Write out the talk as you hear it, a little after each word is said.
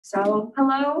So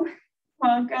hello,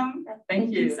 welcome.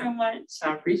 Thank you so much.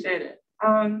 I appreciate it.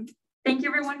 Thank you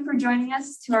everyone for joining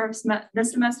us to our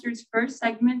this semester's first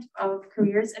segment of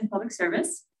Careers in Public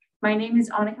Service. My name is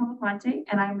Anna Calafonte,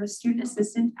 and I'm a student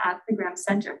assistant at the Graham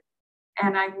Center.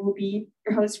 And I will be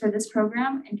your host for this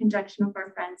program in conjunction with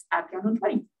our friends at Beyond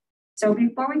 20. So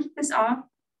before we kick this off,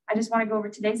 I just want to go over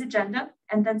today's agenda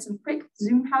and then some quick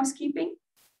Zoom housekeeping.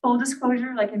 Full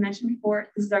disclosure, like I mentioned before,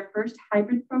 this is our first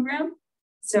hybrid program.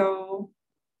 So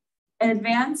in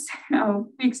advance,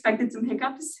 we expected some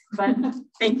hiccups, but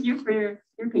thank you for your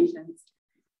patience.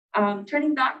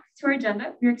 Turning back to our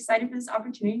agenda, we're excited for this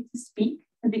opportunity to speak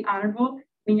with the Honorable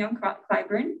Mignon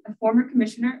Clyburn, a former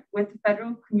commissioner with the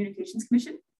Federal Communications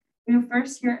Commission. We will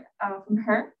first hear from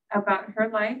her about her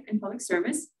life in public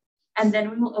service, and then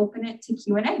we will open it to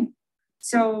Q&A.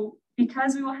 So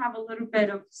because we will have a little bit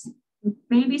of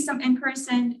maybe some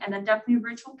in-person and then definitely a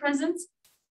virtual presence,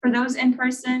 for those in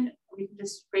person, you can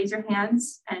just raise your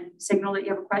hands and signal that you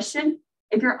have a question.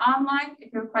 If you're online,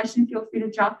 if you have a question, feel free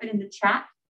to drop it in the chat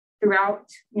throughout,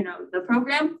 the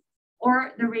program,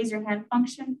 or the raise your hand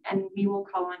function, and we will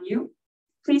call on you.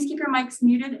 Please keep your mics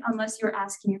muted unless you're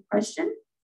asking a question.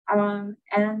 And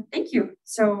thank you.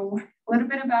 So a little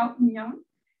bit about Mignon,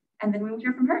 and then we will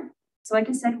hear from her. So like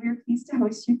I said, we are pleased to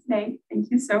host you today.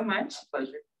 Thank you so much.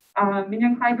 Pleasure.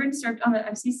 Mignon Clyburn served on the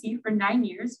FCC for 9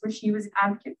 years, where she was an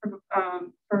advocate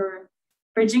for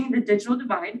bridging the digital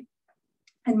divide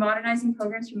and modernizing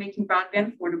programs for making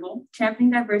broadband affordable, championing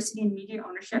diversity in media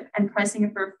ownership, and pressing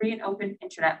for a free and open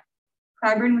internet.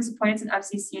 Clyburn was appointed to the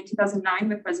FCC in 2009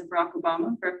 by President Barack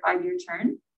Obama for a 5-year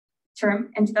term.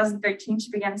 In 2013, she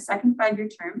began a second 5-year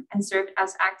term and served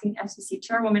as acting FCC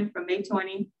chairwoman from May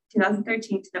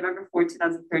 2013 to November 4,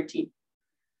 2013.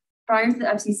 Prior to the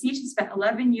FCC, she spent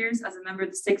 11 years as a member of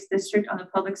the 6th District on the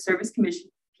Public Service Commission,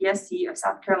 PSC, of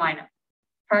South Carolina.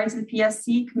 Prior to the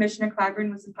PSC, Commissioner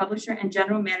Clyburn was the publisher and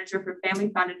general manager for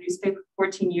family-founded newspaper for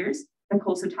 14 years, the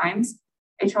Tulsa Times,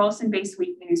 a Charleston-based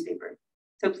weekly newspaper.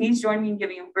 So please join me in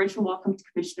giving a virtual welcome to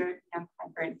Commissioner Mignon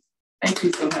Clyburn. Thank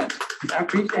you so much. I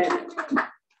appreciate it.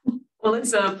 Well,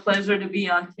 it's a pleasure to be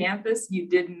on campus. You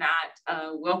did not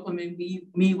welcome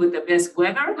me with the best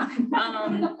weather,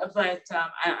 but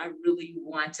I really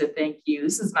want to thank you.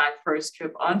 This is my first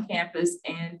trip on campus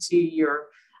and to your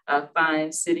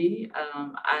fine city.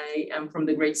 I am from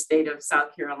the great state of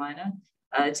South Carolina.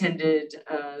 I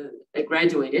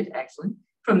graduated actually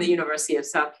from the University of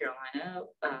South Carolina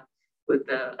with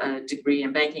a degree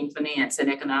in banking, finance, and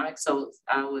economics. So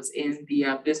I was in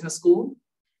the business school.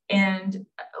 And,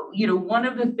 one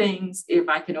of the things, if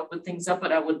I can open things up,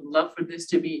 but I would love for this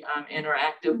to be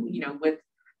interactive, with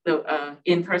the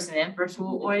in-person and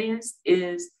virtual audience,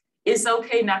 is it's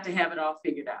okay not to have it all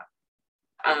figured out.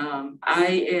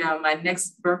 My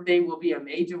next birthday will be a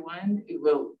major one. It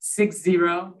will 60.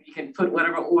 You can put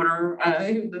whatever order,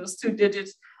 those 2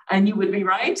 digits, and you would be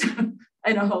right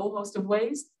in a whole host of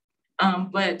ways.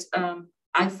 But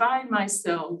I find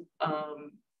myself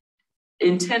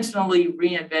intentionally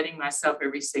reinventing myself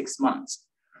every 6 months,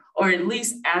 or at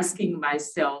least asking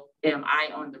myself, am I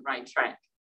on the right track?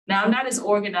 Now, I'm not as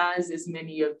organized as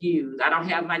many of you. I don't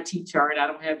have my T-chart. I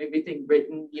don't have everything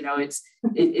written.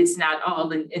 It's not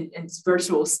all in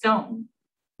virtual stone,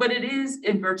 but it is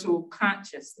in virtual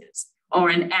consciousness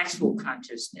or in actual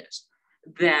consciousness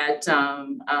that,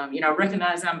 I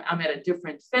recognize I'm at a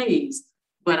different phase,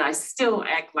 but I still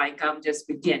act like I'm just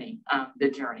beginning the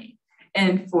journey.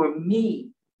 And for me,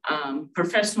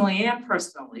 professionally and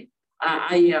personally,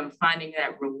 I am finding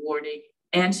that rewarding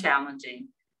and challenging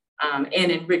and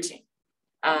enriching.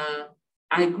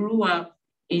 I grew up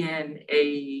in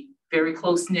a very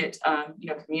close-knit,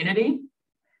 community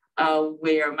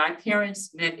where my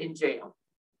parents met in jail.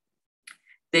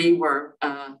 They were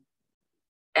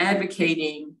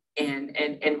advocating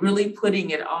and really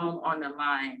putting it all on the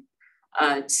line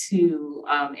to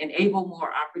enable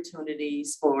more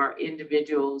opportunities for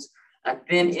individuals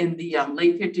then in the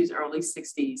late 50s, early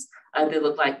 60s that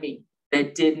looked like me,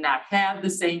 that did not have the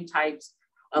same types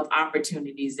of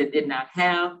opportunities, that did not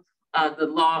have the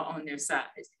law on their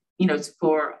side,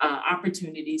 for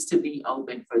opportunities to be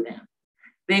open for them.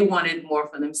 They wanted more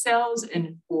for themselves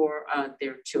and for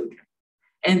their children.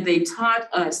 And they taught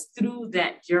us through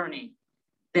that journey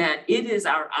that it is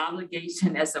our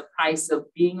obligation as a price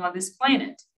of being on this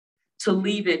planet to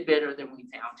leave it better than we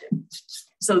found it.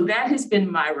 So that has been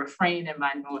my refrain and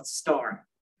my North Star.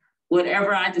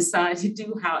 Whatever I decide to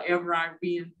do, however I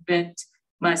reinvent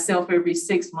myself every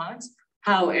 6 months,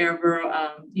 however,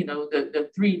 the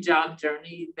 3-job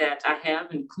journey that I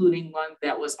have, including one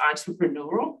that was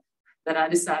entrepreneurial, that I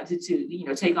decided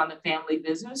to, take on the family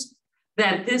business,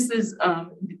 that this is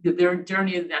their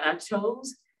journey that I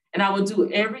chose, and I will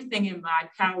do everything in my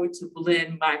power to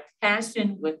blend my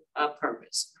passion with a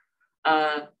purpose.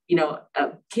 Martin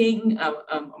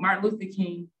Luther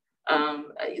King,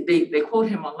 they quote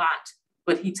him a lot,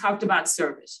 but he talked about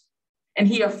service. And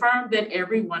he affirmed that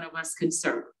every one of us can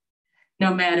serve,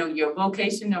 no matter your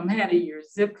vocation, no matter your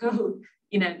zip code,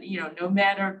 no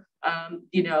matter,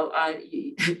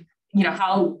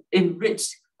 how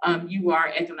enriched you are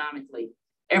economically.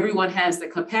 Everyone has the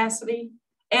capacity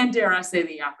and, dare I say,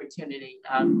 the opportunity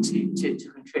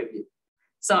to contribute.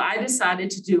 So I decided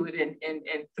to do it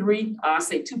in three, I'll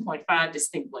say 2.5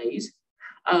 distinct ways.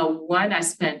 One, I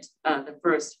spent the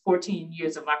first 14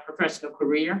 years of my professional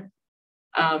career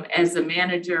as the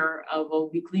manager of a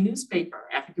weekly newspaper,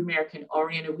 African-American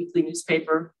oriented weekly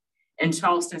newspaper in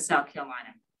Charleston, South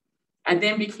Carolina. I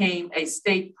then became a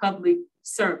state public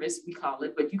service, we call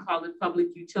it, but you call it Public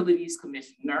Utilities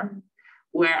Commissioner,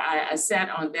 where I sat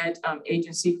on that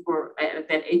agency for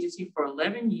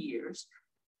 11 years,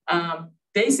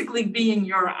 basically being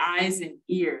your eyes and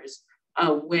ears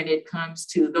when it comes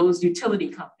to those utility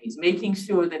companies, making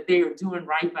sure that they are doing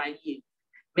right by you,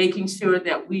 making sure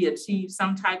that we achieve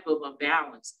some type of a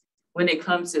balance when it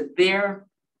comes to their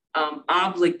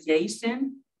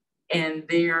obligation and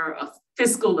their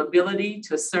fiscal ability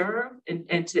to serve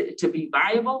and to be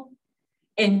viable,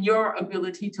 and your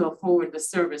ability to afford the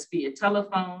service, be it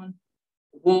telephone,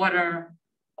 water,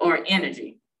 or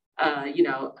energy.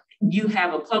 You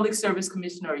have a public service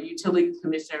commissioner or utility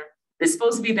commissioner that's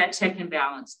supposed to be that check and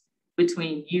balance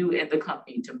between you and the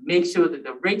company to make sure that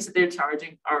the rates that they're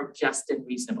charging are just and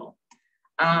reasonable.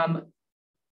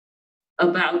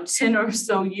 About 10 or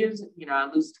so years, I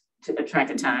lose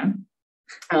track of time.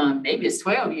 Maybe it's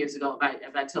 12 years ago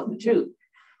if I tell the truth.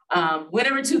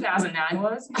 Whatever 2009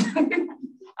 was,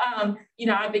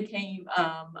 I became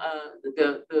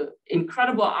the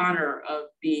incredible honor of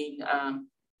being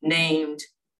named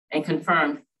and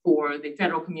confirmed for the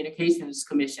Federal Communications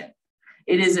Commission.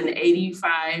 It is an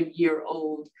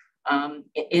 85-year-old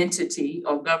entity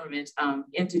or government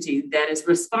entity that is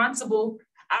responsible.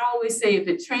 I always say if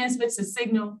it transmits a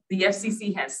signal, the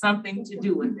FCC has something to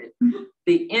do with it.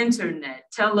 The internet,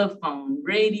 telephone,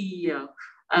 radio,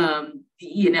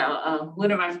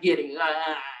 what am I forgetting?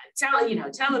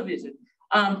 Television,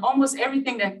 almost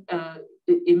everything that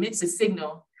emits a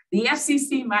signal, the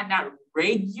FCC might not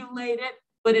regulate it,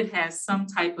 but it has some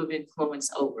type of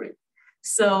influence over it.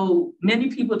 So many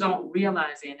people don't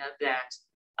realize, Anna, that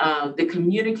the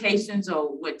communications, or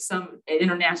what some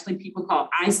internationally people call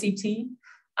ICT,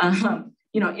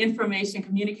 information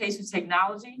communications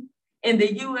technology, in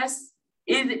the US,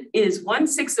 it is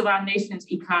 1/6 of our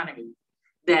nation's economy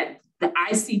that the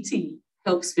ICT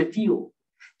helps to fuel.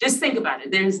 Just think about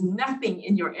it. There's nothing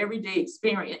in your everyday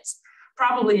experience,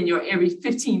 probably in your every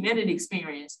 15-minute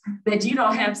experience, that you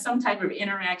don't have some type of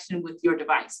interaction with your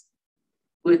device,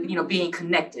 with being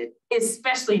connected,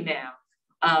 especially now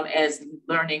as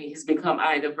learning has become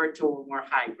either virtual or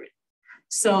hybrid.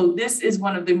 So this is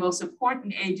one of the most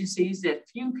important agencies that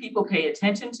few people pay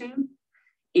attention to.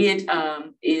 It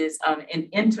is an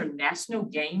international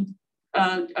game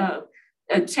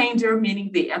changer,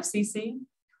 meaning the FCC.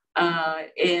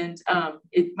 And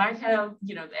it might have,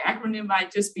 the acronym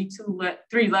might just be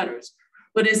 3 letters,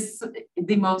 but it's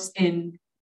the most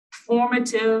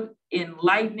informative,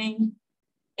 enlightening,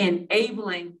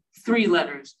 enabling 3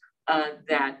 letters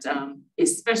that,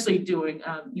 especially during,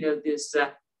 this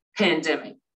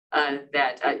pandemic,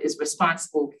 that is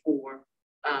responsible for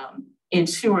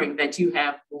ensuring that you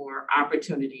have more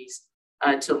opportunities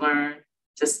to learn,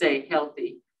 to stay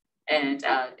healthy, and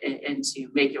to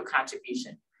make your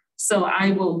contribution. So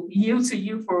I will yield to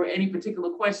you for any particular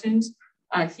questions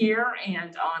here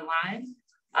and online.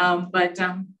 But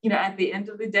at the end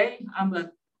of the day, I'm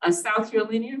a South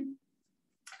Carolinian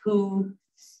who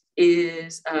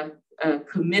is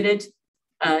committed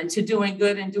to doing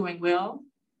good and doing well.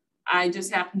 I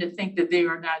just happen to think that they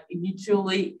are not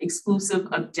mutually exclusive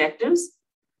objectives.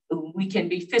 We can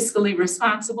be fiscally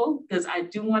responsible because I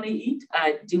do want to eat.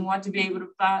 I do want to be able to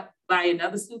buy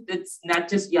another suit that's not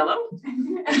just yellow.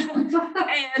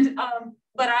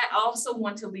 But I also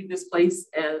want to leave this place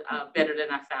better than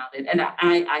I found it. And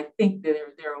I think that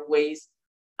there are ways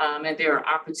and there are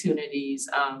opportunities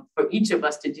for each of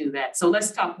us to do that. So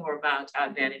let's talk more about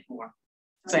that and more.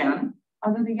 Sayana?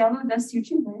 Although the yellow does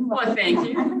suit you very well. Well, thank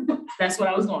you. That's what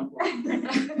I was going for.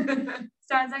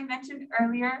 So as I mentioned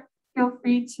earlier, feel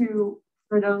free to,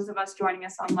 for those of us joining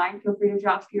us online, feel free to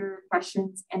drop your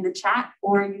questions in the chat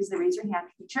or use the raise your hand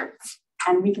feature,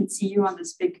 and we can see you on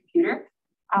this big computer.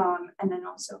 And then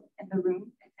also in the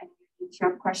room, if any of you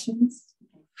have questions,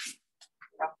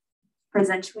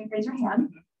 Presidentially raise your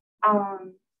hand.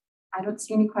 I don't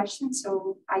see any questions,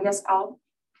 so I guess I'll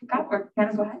pick up, or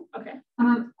Hannah, go ahead. Okay.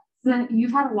 So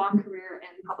you've had a long career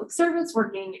in public service,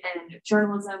 working in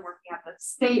journalism, working at the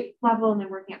state level, and then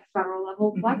working at the federal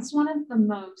level. Mm-hmm. What's one of the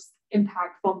most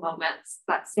impactful moments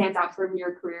that stands out from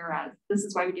your career as this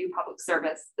is why we do public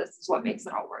service, this is what makes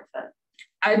it all worth it?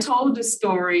 I told a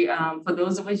story for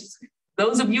those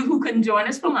of you who couldn't join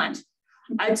us for lunch.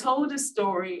 I told a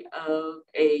story of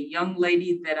a young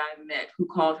lady that I met who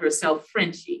called herself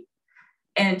Frenchie.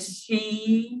 And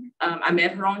I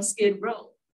met her on Skid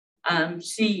Row.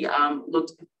 She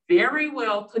looked very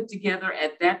well put together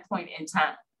at that point in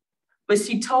time. But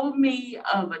she told me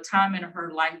of a time in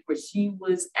her life where she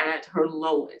was at her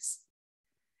lowest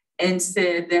and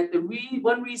said that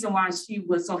one reason why she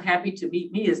was so happy to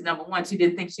meet me is, number one, she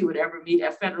didn't think she would ever meet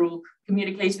a federal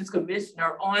communications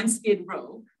commissioner on Skid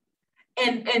Row.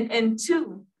 And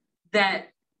two, that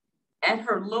at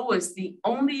her lowest, the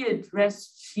only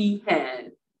address she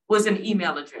had was an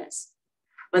email address.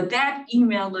 But that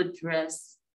email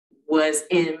address was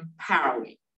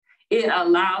empowering. It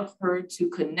allowed her to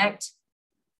connect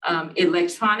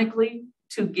electronically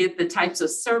to get the types of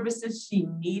services she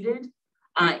needed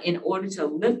in order to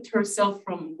lift herself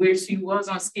from where she was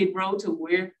on Skid Row to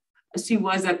where she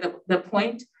was at the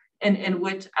point in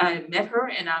which I met her.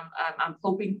 And I'm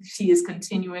hoping she is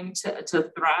continuing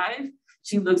to thrive.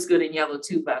 She looks good in yellow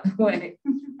too, by the way.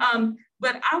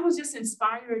 But I was just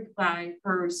inspired by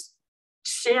her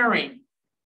sharing,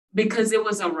 because it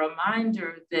was a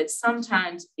reminder that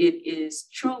sometimes it is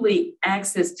truly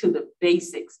access to the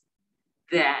basics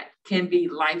that can be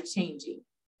life-changing.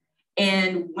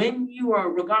 And when you are,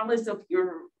 regardless of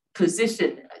your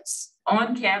position,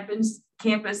 on campus,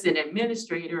 an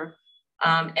administrator,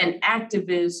 an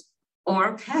activist,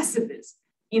 or pacifist,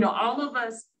 all of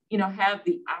us, have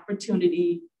the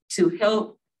opportunity to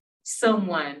help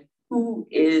someone who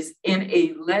is in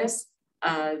a less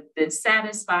than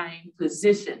satisfying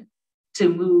position to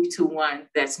move to one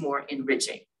that's more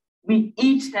enriching. We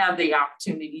each have the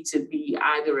opportunity to be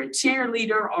either a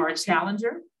cheerleader or a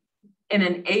challenger, an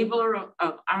enabler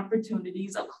of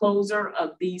opportunities, a closer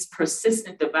of these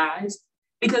persistent divides.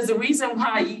 Because the reason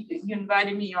why you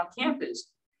invited me on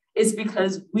campus is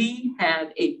because we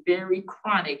have a very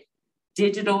chronic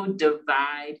digital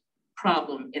divide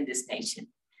problem in this nation.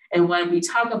 And when we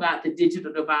talk about the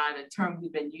digital divide, a term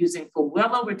we've been using for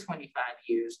well over 25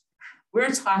 years, we're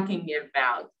talking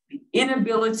about the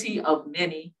inability of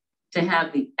many to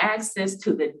have the access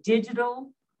to the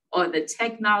digital or the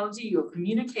technology or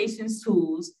communications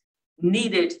tools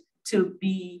needed to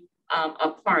be a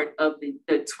part of the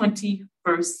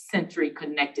 21st century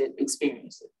connected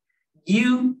experiences.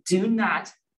 You do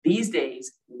not, these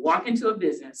days, walk into a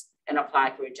business and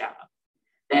apply for a job.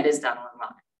 That is done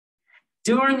online.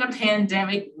 During a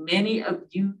pandemic, many of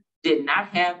you did not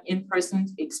have in-person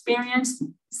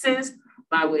experiences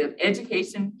by way of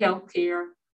education, healthcare,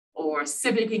 or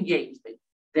civic engagement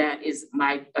that is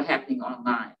happening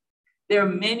online. There are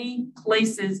many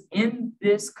places in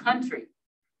this country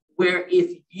where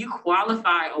if you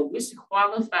qualify or wish to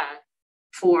qualify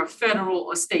for federal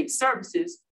or state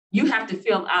services, you have to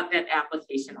fill out that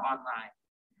application online.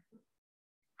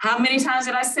 How many times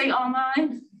did I say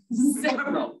online?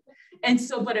 Several. And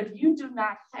so, but if you do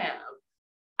not have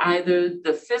either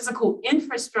the physical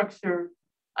infrastructure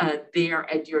there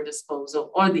at your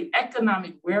disposal or the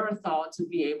economic wherewithal to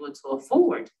be able to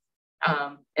afford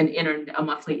a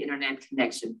monthly internet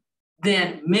connection,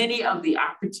 then many of the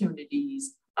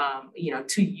opportunities,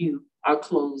 to you are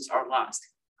closed or lost.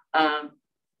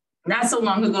 Not so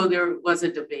long ago, there was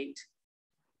a debate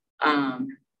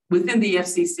within the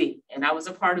FCC, and I was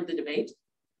a part of the debate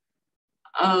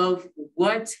of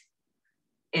what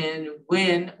and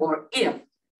when or if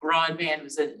broadband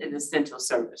was an essential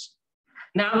service.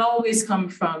 Now, I've always come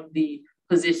from the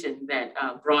position that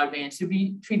broadband should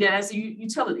be treated as a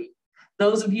utility.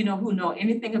 Those of you who know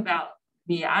anything about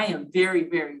me, I am very,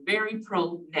 very, very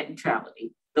pro net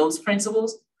neutrality. Those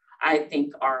principles, I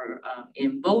think, are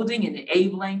emboldening and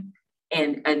enabling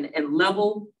and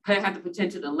have the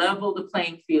potential to level the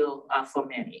playing field for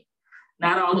many.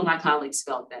 Not all of my colleagues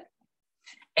felt that.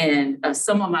 And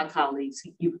some of my colleagues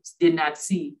did not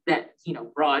see that,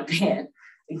 broadband,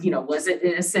 wasn't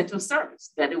an essential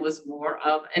service, that it was more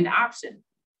of an option.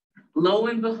 Lo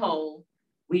and behold,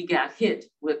 we got hit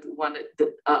with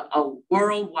a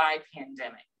worldwide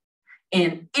pandemic.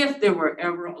 And if there were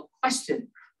ever a question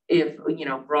if,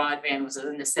 broadband was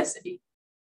a necessity,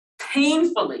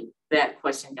 painfully, that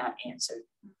question got answered.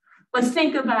 But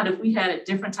think about if we had a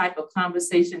different type of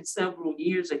conversation several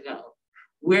years ago,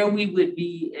 where we would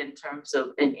be in terms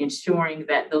of ensuring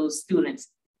that those students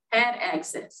had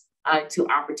access to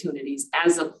opportunities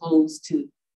as opposed to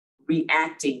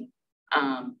reacting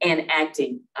and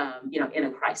acting, in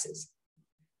a crisis.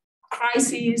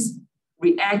 Crises,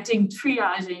 reacting,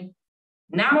 triaging,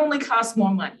 not only costs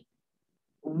more money,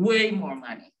 way more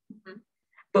money,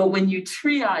 but when you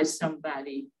triage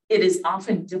somebody, it is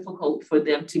often difficult for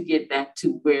them to get back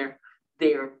to where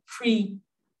their pre-impact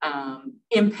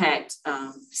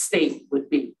state would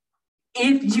be.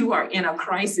 If you are in a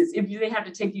crisis, if they have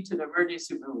to take you to the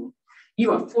emergency room,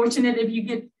 you are fortunate if you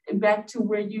get back to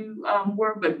where you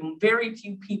were, but very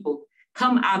few people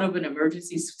come out of an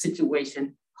emergency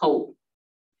situation whole.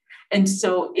 And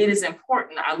so it is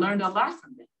important, I learned a lot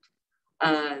from that,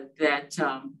 that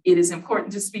it is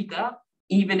important to speak up,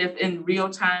 even if in real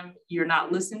time you're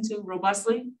not listened to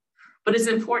robustly, but it's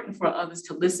important for others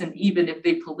to listen, even if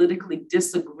they politically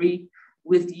disagree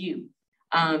with you,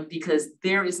 because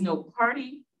there is no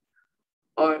party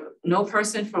or no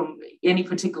person from any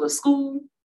particular school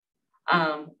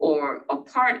or a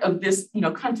part of this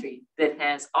country that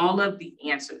has all of the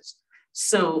answers.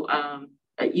 So,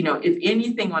 if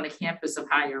anything on a campus of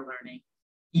higher learning,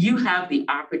 you have the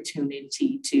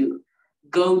opportunity to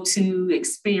go to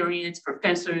experience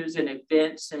professors and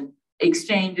events and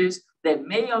exchanges that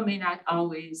may or may not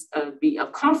always be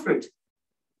of comfort,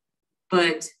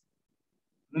 but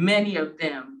many of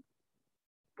them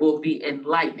will be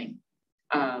enlightening,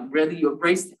 whether you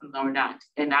embrace them or not.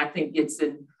 And I think it's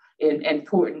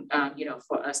important,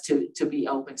 for us to be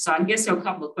open. So I guess there are a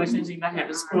couple of questions. You might have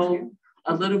to scroll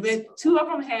a little bit. Two of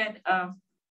them had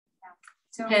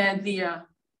the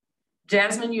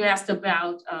Jasmine, you asked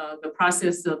about the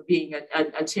process of being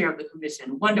a chair of the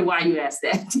commission. Wonder why you asked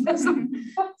that.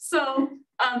 So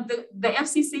the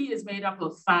FCC is made up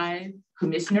of 5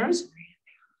 commissioners.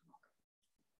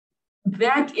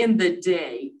 Back in the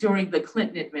day, during the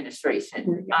Clinton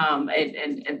administration,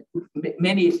 and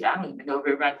many of you, I don't even know if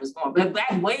everybody was born, but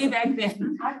way back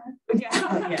then,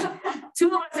 yeah, 2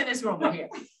 of us in this room are here.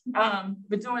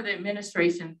 But during the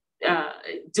administration,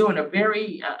 during a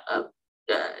very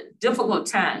difficult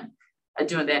time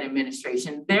during that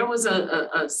administration, there was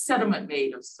a settlement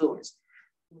made of sorts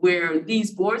where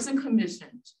these boards and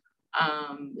commissions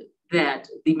that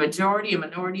the majority and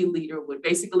minority leader would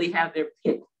basically have their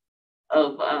pick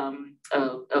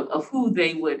of who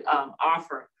they would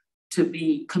offer to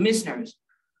be commissioners.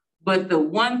 But the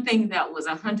one thing that was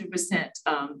 100%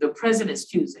 the president's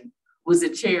choosing was the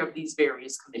chair of these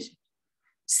various commissions.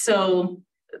 So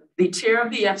the chair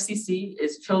of the FCC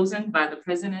is chosen by the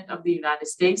president of the United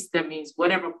States. That means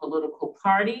whatever political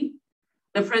party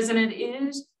the president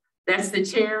is, that's the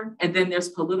chair. And then there's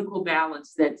political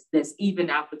balance that's even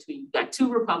out between, you've got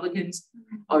 2 Republicans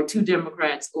or 2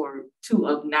 Democrats or 2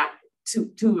 of not,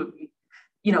 two of,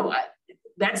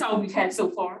 that's all we've had so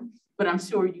far. But I'm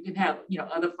sure you can have,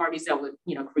 other parties that would,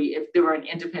 create, if there were an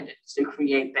independent, to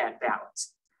create that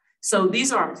balance. So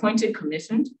these are appointed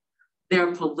commissions. There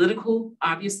are political,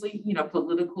 obviously,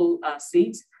 political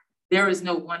seats. There is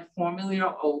no one formula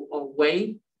or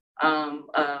way.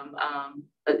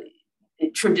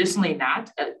 Traditionally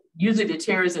not. Usually the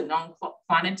chair is a known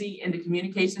quantity in the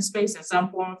communication space in some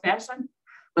form or fashion,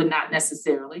 but not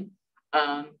necessarily.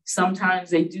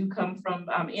 Sometimes they do come from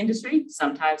industry,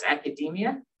 sometimes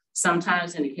academia.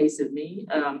 Sometimes in the case of me,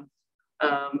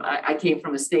 I came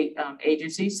from a state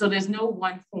agency. So there's no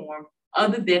one form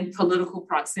other than political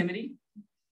proximity.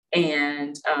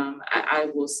 And I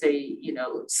will say,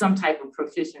 some type of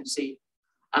proficiency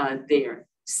there.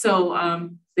 So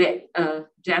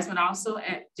Jasmine also,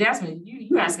 Jasmine,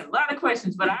 you're asking a lot of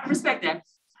questions, but I respect that.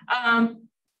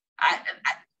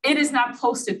 It is not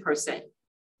posted per se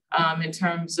in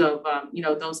terms of,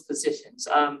 those positions.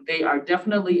 They are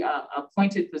definitely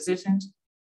appointed positions.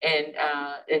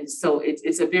 And so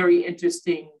it's a very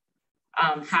interesting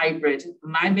hybrid.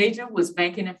 My major was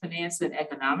banking and finance and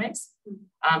economics.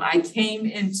 I came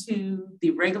into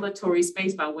the regulatory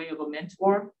space by way of a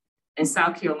mentor in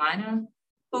South Carolina,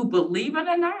 who, believe it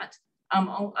or not,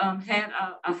 had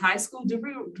a high school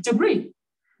degree,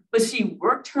 but she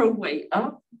worked her way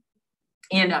up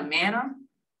in a manner,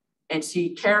 and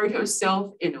she carried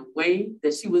herself in a way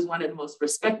that she was one of the most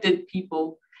respected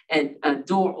people and a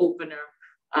door opener,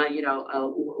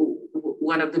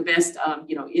 one of the best,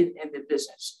 in the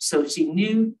business. So she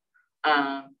knew,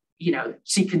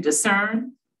 she could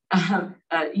discern,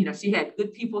 she had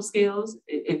good people skills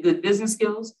and good business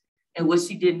skills. And what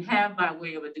she didn't have by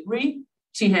way of a degree,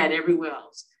 she had everywhere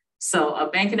else. So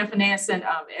banking and finance and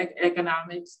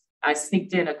economics, I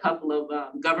sneaked in a couple of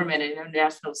government and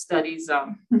international studies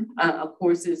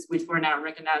courses, which were not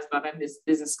recognized by my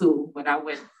business school when I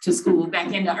went to school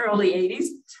back in the early 80s,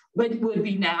 but would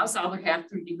be now. So I would have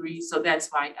 3 degrees. So that's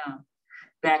my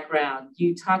background.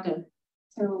 You talk a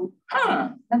So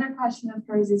another question of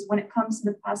hers is, when it comes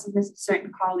to the passiveness of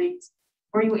certain colleagues,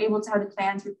 were you able to have the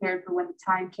plans prepared for when the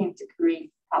time came to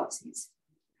create policies?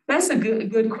 That's a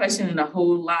good question in a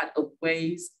whole lot of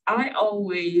ways. I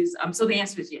always, so the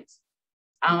answer is yes.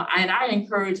 And I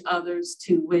encourage others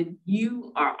to, when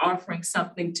you are offering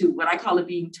something, to what I call it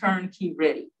being turnkey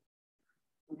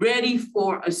ready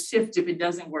for a shift if it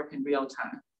doesn't work in real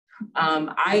time.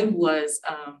 I was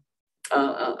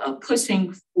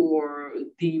pushing for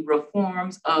the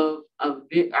reforms of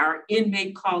our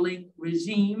inmate calling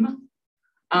regime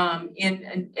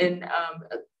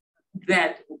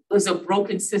that was a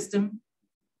broken system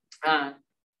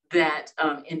that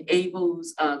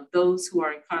enables those who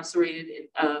are incarcerated,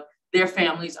 their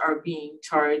families are being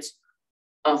charged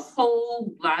a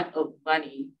whole lot of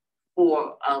money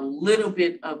for a little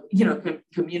bit of,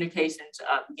 communications,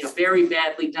 very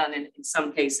badly done in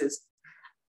some cases.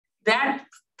 That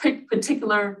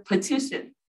particular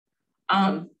petition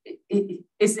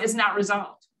is not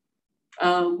resolved.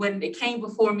 When it came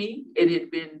before me, it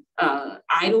had been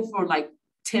idle for like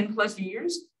 10 plus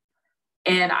years.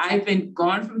 And I've been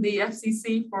gone from the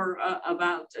FCC for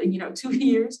about 2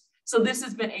 years. So this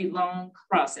has been a long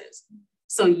process.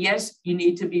 So yes, you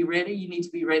need to be ready. You need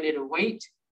to be ready to wait.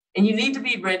 And you need to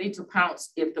be ready to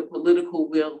pounce if the political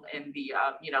will and the,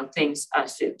 things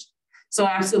shift. So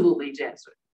absolutely,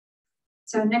 Jasmine.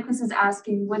 So Nicholas is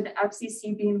asking, would the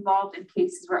FCC be involved in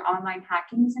cases where online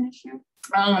hacking is an issue?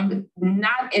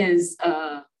 Not as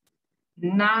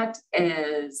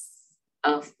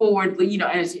forward,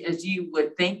 as you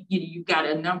would think. You've got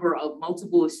a number of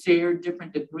multiple shared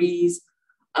different degrees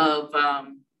of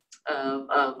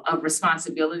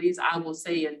responsibilities. I will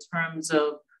say, in terms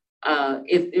of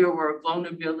if there were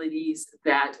vulnerabilities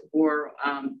that were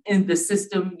in the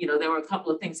system, there were a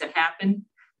couple of things that happened.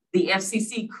 The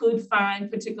FCC could fine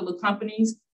particular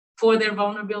companies for their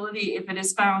vulnerability if it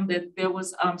is found that there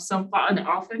was some, and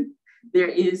often there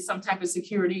is some type of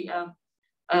security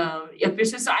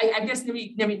official. So I guess,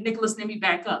 Nicholas, let me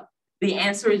back up. The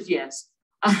answer is yes.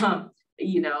 That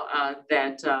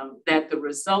the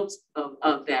results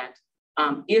of that,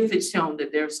 if it's shown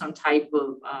that there's some type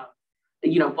of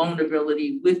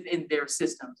vulnerability within their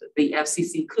systems, the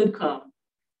FCC could come,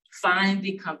 find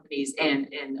the companies and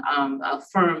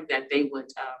affirm that they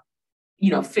would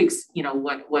fix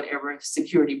whatever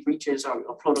security breaches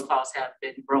or protocols have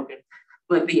been broken.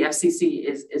 But the FCC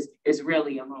is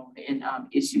rarely alone in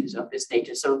issues of this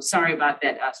nature. So sorry about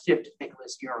that shift,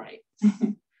 Nicholas. You're right.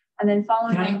 And then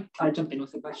following. Can I jump in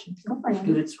with a question? Go for it.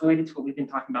 Because it's related to what we've been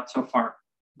talking about so far.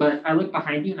 But I look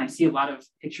behind you and I see a lot of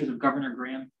pictures of Governor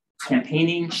Graham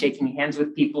campaigning, shaking hands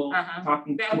with people,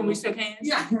 talking. Back when we shook hands.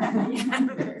 Yeah.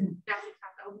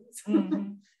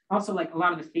 Mm-hmm. Also, like, a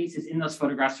lot of the faces in those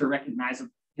photographs are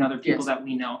recognizable. They're people that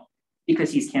we know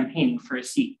because he's campaigning for a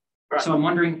seat. Right. So I'm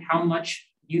wondering how much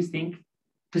you think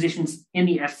positions in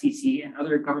the FCC and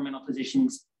other governmental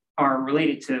positions are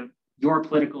related to your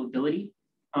political ability,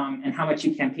 and how much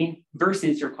you campaign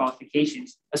versus your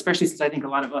qualifications, especially since I think a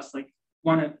lot of us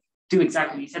want to do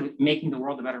exactly what you said with making the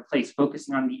world a better place,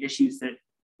 focusing on the issues that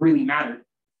really matter,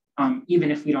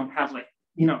 even if we don't have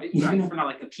even if we're not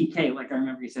like a PK, like I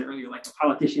remember you said earlier, like a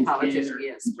politician's kid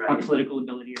or a political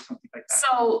ability or something like that.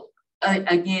 So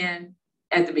again,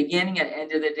 at the beginning and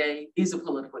end of the day, these are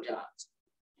political jobs.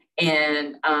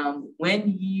 And when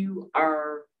you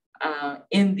are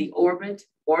in the orbit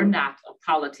or not of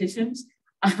politicians,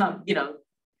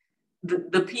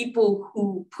 the people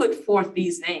who put forth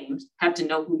these names have to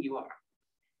know who you are.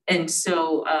 And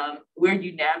so where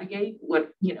you navigate,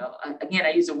 again,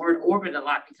 I use the word orbit a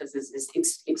lot because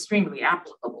it's extremely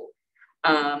applicable.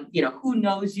 Who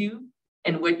knows you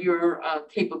and what your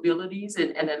capabilities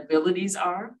and abilities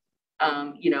are,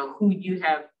 who you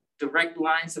have direct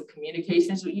lines of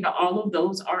communications, all of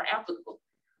those are applicable.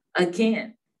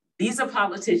 Again, these are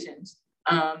politicians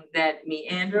that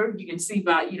meander. You can see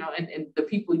by, and the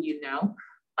people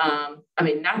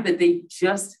not that they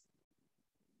just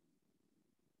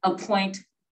appoint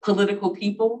political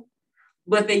people,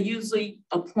 but they usually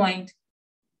appoint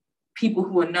people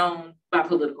who are known by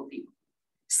political people.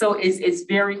 So it's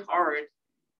very hard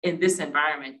in this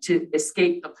environment to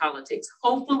escape the politics.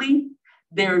 Hopefully,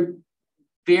 there are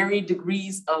varied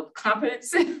degrees of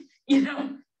competence, that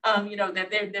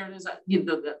there is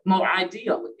the more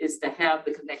ideal is to have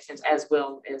the connections as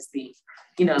well as the,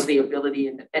 the ability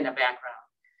and the background.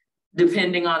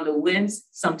 depending on the winds.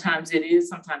 Sometimes it is,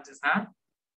 sometimes it's not.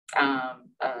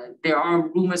 There are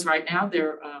rumors right now.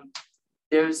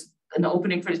 There's an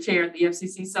opening for the chair at the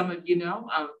FCC. Some of you know,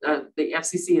 the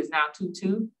FCC is now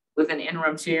 2-2 with an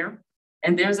interim chair.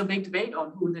 And there's a big debate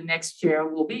on who the next chair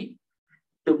will be.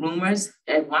 The rumors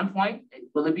at one point,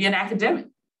 will it be an academic?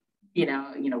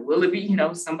 Will it be,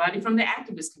 somebody from the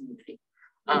activist community?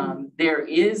 There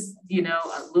is,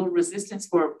 a little resistance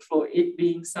for it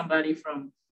being somebody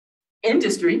from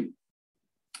industry.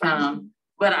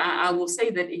 But I will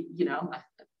say that,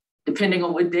 depending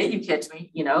on what day you catch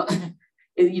me,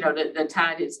 the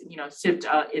tide is, shift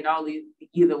in all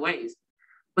either ways.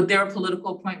 But there are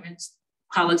political appointments.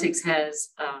 Politics has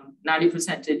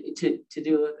 90% to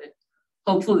do with it.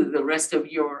 Hopefully the rest of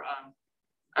your,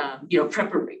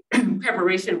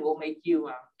 preparation will make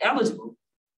you eligible.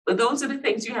 But those are the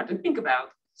things you have to think about.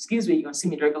 Excuse me, you're gonna see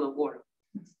me drink a little water.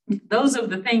 Those are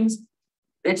the things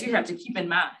that you have to keep in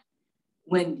mind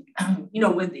when,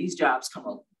 when these jobs come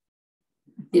up.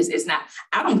 It's not,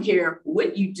 I don't care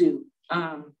what you do,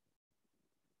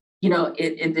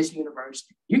 in this universe.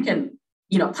 You can,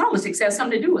 politics has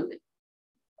something to do with it.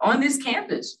 On this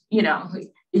campus,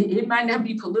 it might not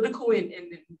be political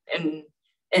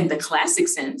in the classic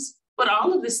sense, but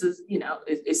all of this is,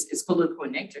 is political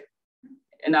in nature.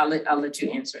 And I'll let you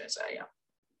answer as I am.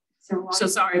 So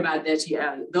sorry about that.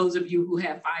 Yeah, those of you who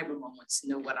have fiber moments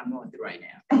know what I'm going through right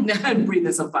now. I'm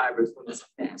breathing some fibers for this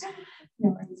fast. No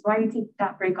worries. While you take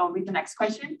that break, I'll read the next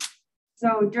question.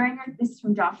 So this is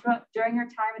from Joshua, during your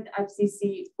time at the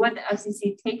FCC, would the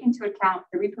FCC take into account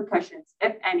the repercussions,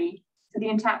 if any, to the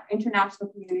international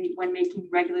community when making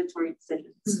regulatory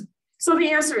decisions? So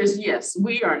the answer is yes.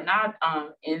 We are not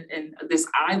in this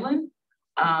island.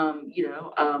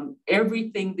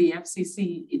 Everything the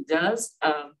FCC does,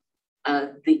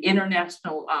 the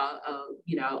international,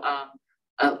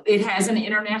 it has an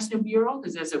international bureau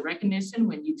because there's a recognition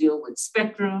when you deal with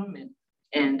spectrum and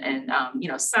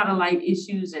satellite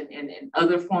issues and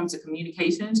other forms of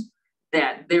communications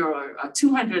that there are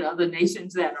 200 other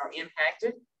nations that are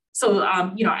impacted. So,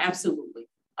 absolutely.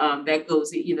 That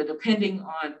goes, depending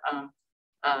on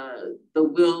the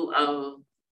will of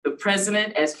the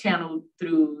president as channeled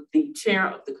through the chair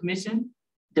of the commission,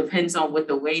 depends on what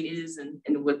the weight is and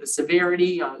what the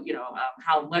severity,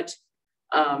 how much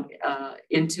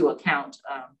into account,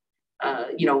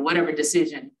 whatever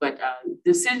decision. But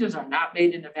decisions are not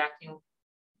made in a vacuum.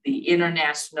 The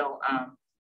international,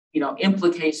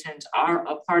 implications are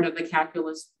a part of the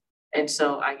calculus. And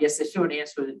so I guess the short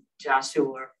answer,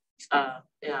 Joshua,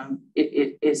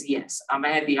 it is yes. I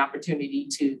had the opportunity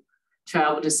to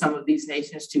travel to some of these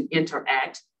nations to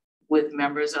interact with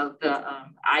members of the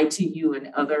ITU and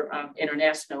other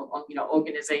international,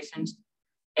 organizations.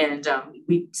 And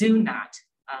we do not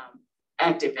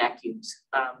act in vacuums.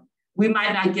 We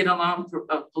might not get along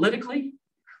politically,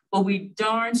 but we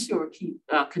darn sure keep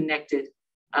connected,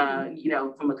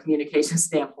 from a communication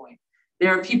standpoint.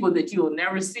 There are people that you will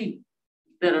never see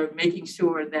that are making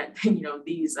sure that,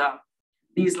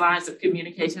 these lines of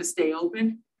communication stay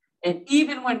open. And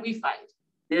even when we fight,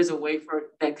 there's a way for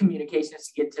that communications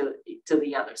to get to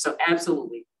the other. So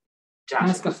absolutely. Josh. Can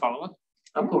I ask a follow-up?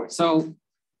 Of course. So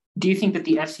do you think that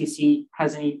the FCC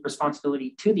has any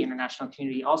responsibility to the international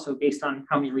community also based on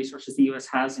how many resources the US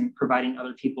has in providing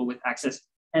other people with access?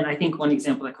 And I think one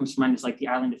example that comes to mind is like the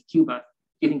island of Cuba.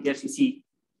 Do you think the FCC,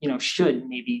 should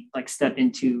maybe step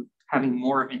into having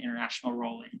more of an international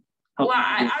role in helping?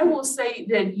 Well, I will say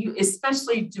that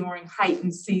especially during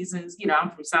heightened seasons,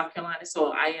 I'm from South Carolina,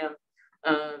 so I am,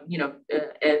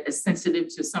 as sensitive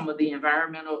to some of the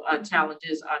environmental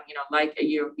challenges, like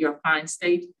your fine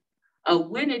state.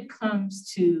 When it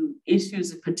comes to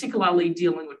issues, particularly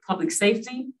dealing with public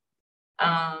safety,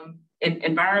 and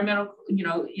environmental,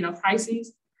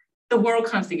 crises, the world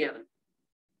comes together.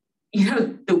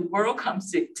 The world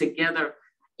comes together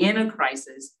in a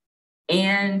crisis.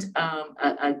 And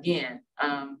again,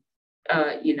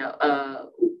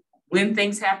 when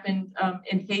things happen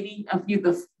in Haiti,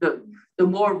 the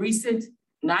more recent,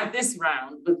 not this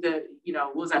round, but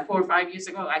was that 4 or 5 years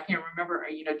ago? I can't remember.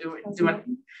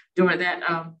 During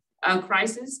that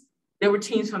crisis, there were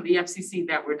teams from the FCC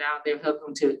that were down there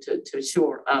helping to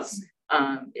shore up,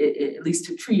 at least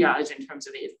to triage in terms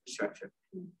of the infrastructure.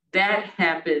 That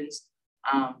happens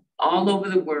all over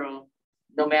the world,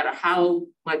 no matter how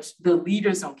much the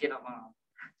leaders don't get along.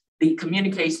 The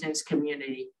communications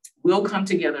community will come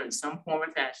together in some form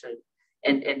or fashion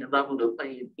and level the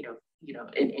play,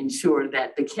 and ensure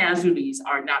that the casualties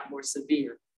are not more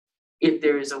severe if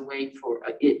there is a way for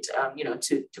it,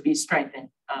 to be strengthened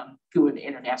through an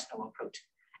international approach.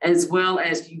 As well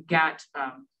as you got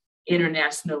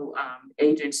international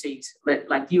agencies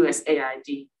like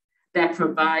USAID that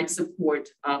provide support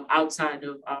outside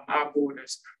of our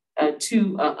borders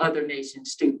to other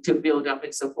nations to build up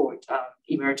and support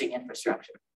emerging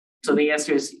infrastructure. So the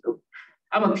answer is,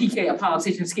 I'm a PK, a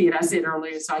politician's kid, I said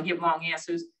earlier, so I give long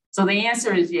answers. So the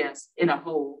answer is yes, in a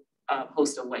whole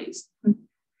host of ways.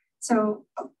 So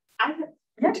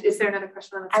is there another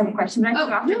question on the I have a question.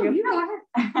 Oh, no, you go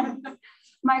ahead.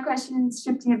 My question is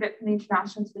shifting a bit from the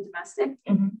international to the domestic.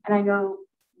 And I know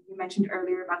you mentioned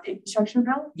earlier about the infrastructure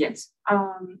bill. Yes.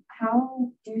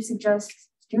 How do you suggest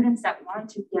students that want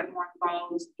to get more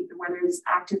involved, either whether it's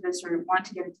activists or want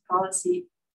to get into policy,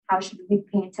 how should we be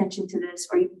paying attention to this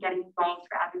or even getting involved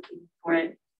or advocating for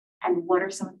it? And what are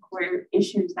some of the core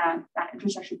issues that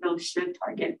infrastructure bill should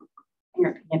target, in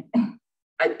your opinion?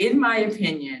 In my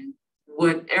opinion,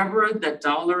 whatever the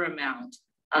dollar amount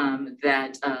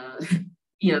that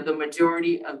the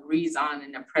majority agrees on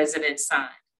and the president signed,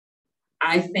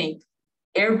 I think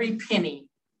every penny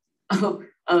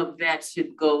of that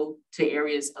should go to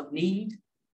areas of need,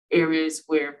 areas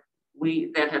where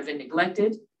that have been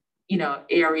neglected,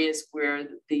 areas where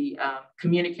the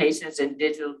communications and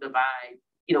digital divide,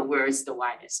 where it's the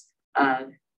widest.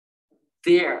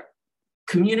 There,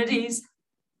 communities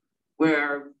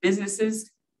where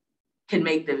businesses can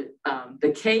make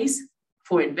the case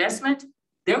for investment,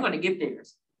 they're going to get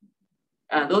theirs.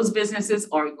 Those businesses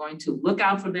are going to look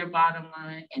out for their bottom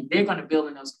line and they're going to build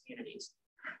in those communities.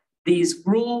 These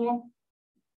rural,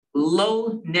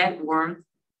 low net worth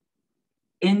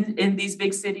in these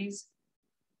big cities,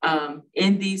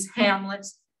 in these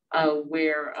hamlets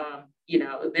where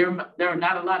there are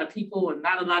not a lot of people and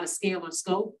not a lot of scale or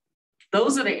scope.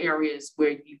 Those are the areas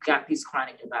where you've got these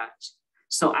chronic divides.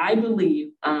 So I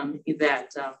believe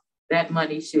that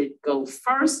money should go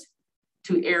first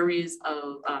to areas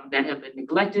that have been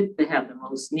neglected, that have the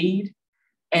most need.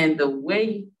 And the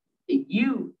way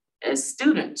you as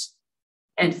students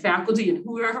and faculty and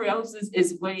whoever else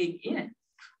is weighing in,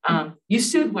 you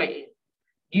should weigh in.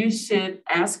 You should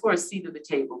ask for a seat at the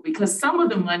table because some of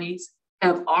the monies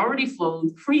have already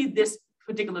flowed pre this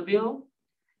particular bill.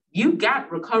 You've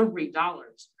got recovery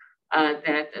dollars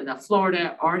that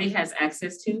Florida already has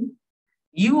access to.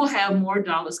 You will have more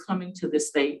dollars coming to the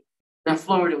state that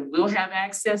Florida will have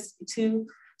access to.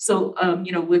 So,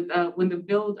 when the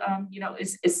bill,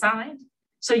 is signed,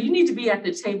 so you need to be at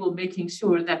the table making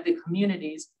sure that the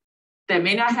communities that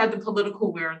may not have the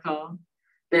political wherewithal,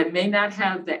 that may not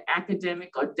have the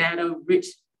academic or data-rich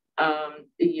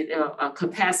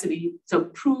capacity to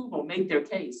prove or make their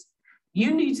case,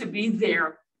 you need to be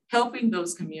there helping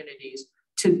those communities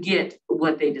to get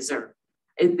what they deserve.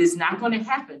 It is not going to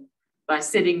happen by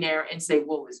sitting there and say,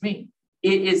 woe is me.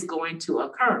 It is going to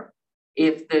occur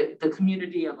if the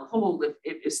community of a whole,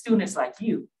 if students like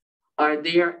you are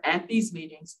there at these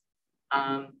meetings,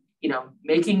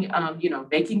 making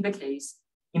the case,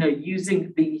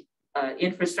 using the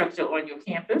infrastructure on your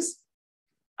campus,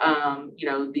 the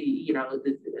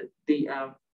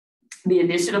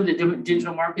initiative, the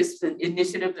digital markets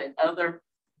initiative, and other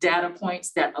data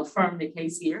points that affirm the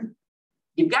case here.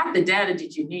 You've got the data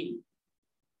that you need.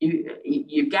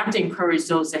 You've got to encourage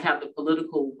those to have the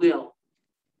political will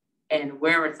and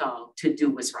wherewithal to do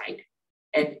what's right.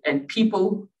 And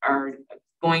people are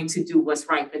going to do what's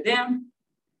right for them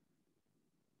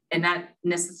and not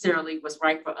necessarily what's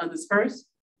right for others first.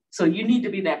 So you need to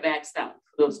be that backstop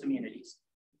for those communities.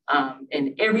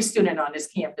 And every student on this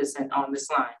campus and on this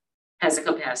line has a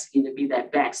capacity to be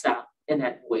that backstop and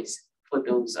that voice for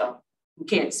those who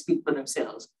can't speak for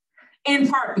themselves, in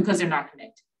part because they're not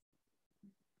connected.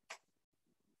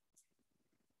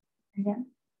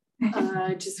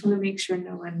 I just want to make sure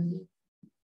no one.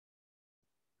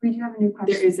 We do have a new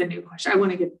question. There is a new question. I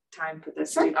want to get time for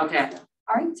this. Sure. Okay.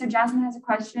 All right, so Jasmine has a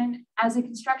question. As a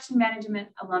construction management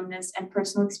alumnus and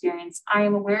personal experience, I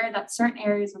am aware that certain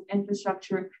areas of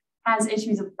infrastructure has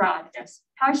issues of fraud. Yes.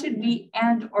 How should we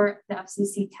or the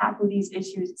FCC tackle these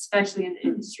issues, especially in the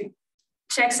industry?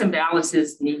 Checks and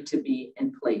balances need to be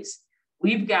in place.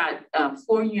 We've got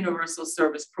 4 universal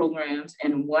service programs,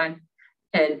 and one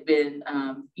had been,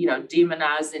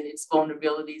 demonized in its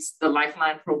vulnerabilities. The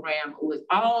Lifeline program was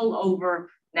all over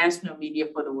national media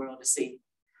for the world to see.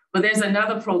 But there's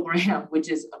another program which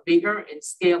is bigger in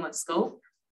scale and scope.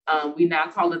 We now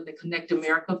call it the Connect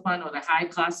America Fund or the High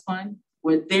Cost Fund,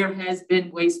 where there has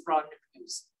been waste, fraud, and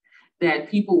abuse. That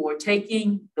people were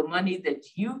taking the money that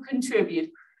you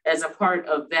contribute as a part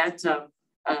of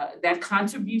that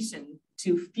contribution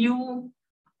to fuel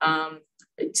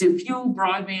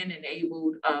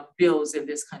broadband-enabled bills in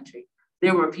this country.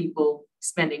 There were people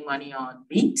spending money on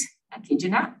meat, I kid you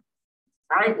not,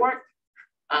 artwork,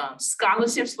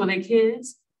 scholarships for their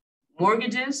kids,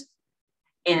 mortgages.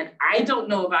 And I don't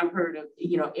know if I've heard of,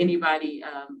 anybody,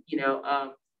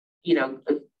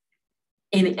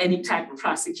 any type of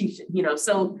prosecution,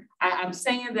 So I'm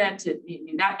saying that to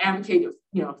not advocate,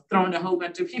 throwing a whole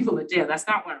bunch of people in jail. That's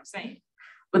not what I'm saying.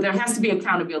 But there has to be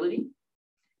accountability.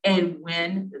 And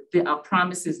when a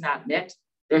promise is not met,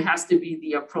 there has to be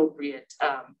the appropriate,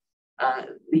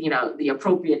 the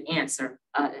appropriate answer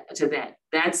to that.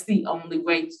 That's the only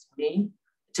way to me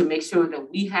to make sure that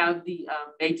we have the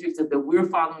matrix, that we're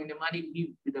following the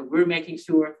money, that we're making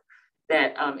sure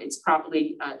that it's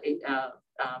properly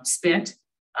spent,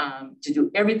 to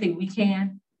do everything we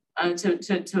can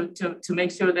to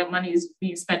make sure that money is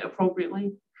being spent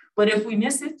appropriately. But if we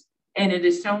miss it and it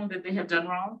is shown that they have done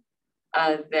wrong,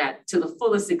 that to the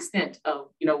fullest extent of,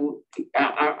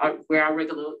 where our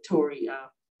regulatory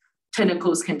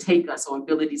tentacles can take us or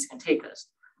abilities can take us,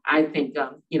 I think,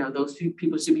 those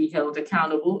people should be held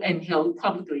accountable and held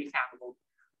publicly accountable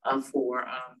for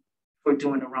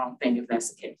doing the wrong thing, if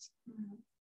that's the case.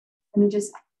 Let me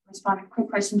just respond to a quick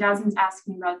question. Jasmine's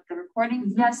asking about the recording.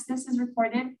 Mm-hmm. Yes, this is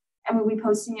recorded, and we'll be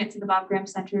posting it to the Bob Graham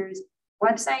Center's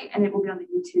website, and it will be on the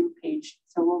YouTube page.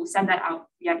 So we'll send that out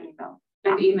via email.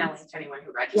 And emailing to anyone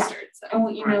who registered. Yeah. So. And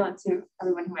we'll email it to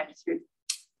everyone who registered.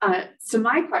 So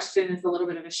my question is a little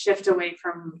bit of a shift away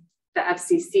from the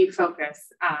FCC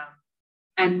focus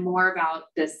and more about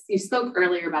this. You spoke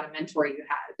earlier about a mentor you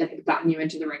had that had gotten you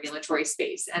into the regulatory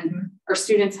space, and mm-hmm. our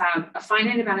students have a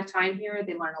finite amount of time here.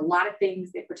 They learn a lot of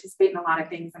things, they participate in a lot of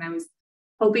things. And I was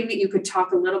hoping that you could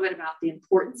talk a little bit about the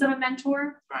importance of a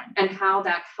mentor, right, and how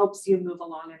that helps you move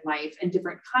along in life and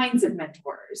different kinds of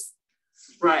mentors.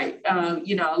 Right. A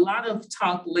lot of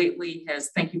talk lately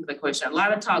thank you for the question. A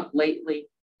lot of talk lately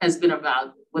has been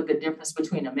about what the difference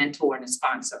between a mentor and a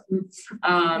sponsor.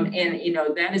 And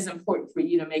that is important for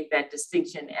you to make that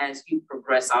distinction as you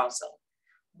progress also.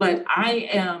 But I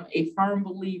am a firm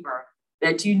believer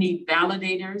that you need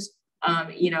validators,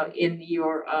 in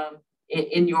your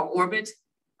orbit,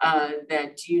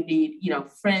 that you need,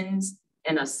 friends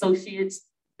and associates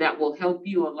that will help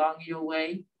you along your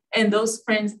way. And those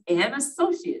friends and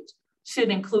associates should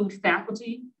include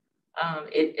faculty,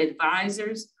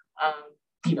 advisors,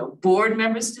 board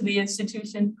members to the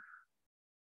institution.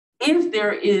 If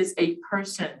there is a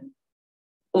person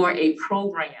or a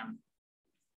program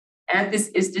at this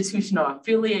institution or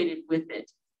affiliated with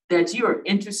it that you are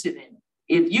interested in,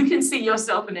 if you can see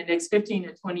yourself in the next 15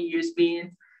 or 20 years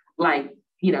being like,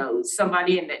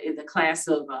 somebody in the class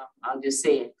of, I'll just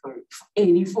say it, for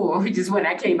 84, which is when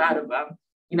I came out of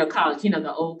college,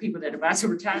 the old people that are about to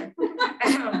retire,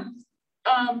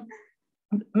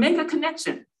 make a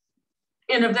connection.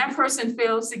 And if that person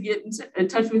fails to get in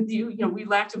touch with you, we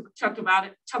laughed and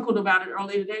chuckled about it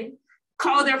earlier today,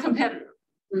 call their competitor.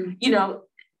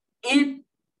 Mm-hmm.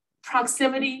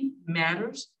 Proximity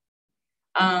matters.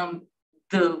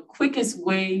 The quickest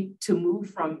way to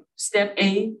move from step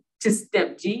A to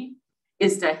step G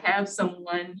is to have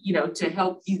someone, to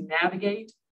help you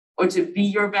navigate, or to be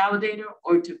your validator,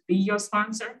 or to be your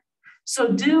sponsor.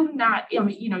 So do not,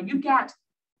 you got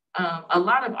a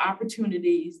lot of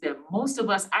opportunities that most of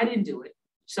us, I didn't do it.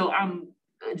 So I'm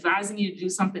advising you to do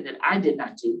something that I did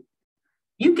not do.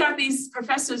 You've got these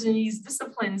professors in these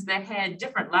disciplines that had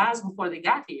different lives before they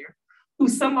got here, who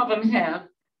some of them have,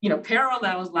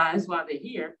 parallel lives while they're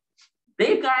here.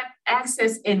 They've got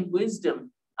access and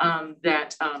wisdom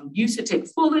that you should take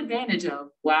full advantage of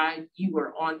while you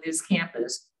were on this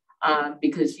campus,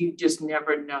 because you just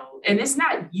never know. And it's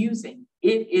not using,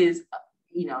 it is,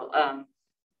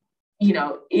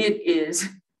 it is,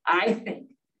 I think,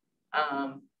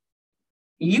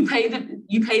 you pay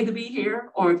to be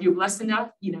here, or if you're blessed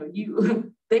enough,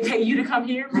 they pay you to come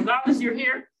here, regardless you're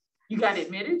here, you got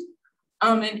admitted.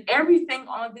 And everything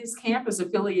on this campus,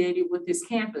 affiliated with this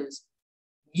campus,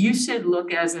 you should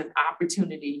look as an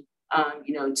opportunity,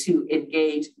 to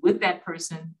engage with that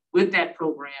person, with that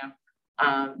program,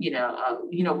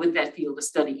 with that field of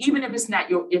study, even if it is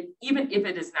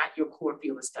not your core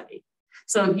field of study.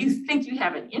 So if you think you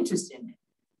have an interest in it,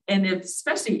 and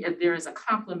especially if there is a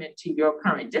complement to your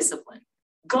current discipline,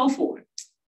 go for it.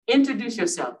 Introduce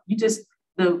yourself.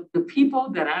 The people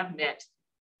that I've met,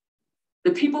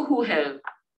 the people who have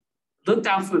looked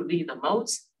out for me the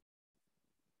most,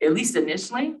 at least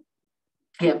initially,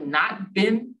 have not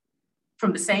been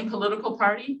from the same political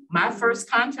party. My first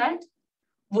contract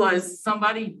was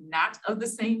somebody not of the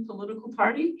same political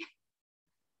party.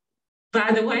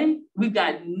 By the way, we've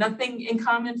got nothing in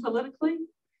common politically,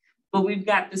 but we've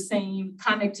got the same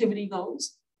connectivity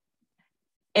goals.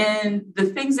 And the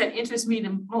things that interest me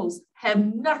the most have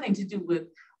nothing to do with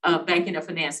banking or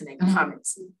finance and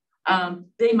economics.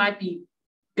 They might be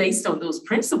based on those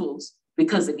principles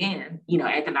because, again,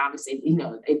 economics,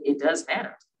 it does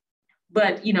matter.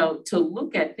 But, to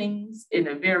look at things in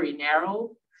a very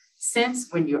narrow sense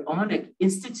when you're on an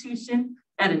institution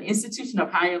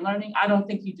of higher learning, I don't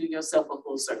think you do yourself a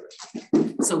full service.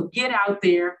 So get out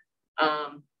there,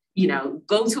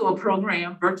 go to a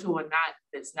program, virtual or not,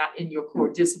 that's not in your core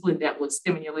discipline that would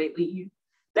stimulate you.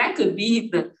 That could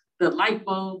be the light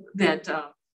bulb that,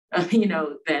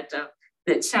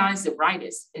 that shines the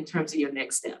brightest in terms of your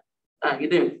next step.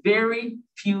 There are very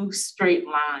few straight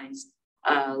lines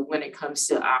when it comes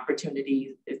to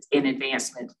opportunities in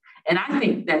advancement. And I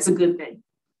think that's a good thing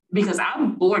because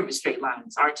I'm bored with straight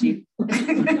lines, aren't you?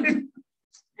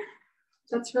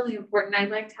 That's really important. I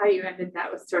liked how you ended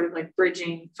that with sort of like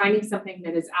bridging, finding something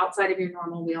that is outside of your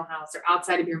normal wheelhouse or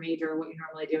outside of your major, what you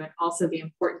normally do, and also the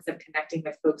importance of connecting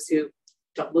with folks who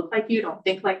don't look like you, don't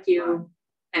think like you,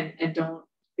 and don't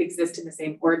exist in the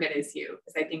same orbit as you.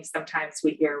 Because I think sometimes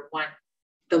we hear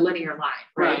the linear line,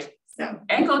 right? So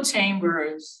echo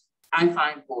chambers, I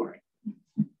find boring.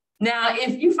 Now,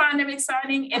 if you find them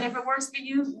exciting and if it works for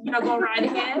you, go right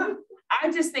ahead. I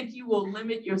just think you will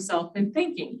limit yourself in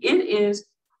thinking. It is,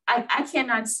 I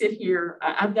cannot sit here.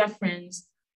 I've got friends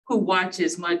who watch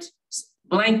as much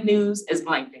blank news as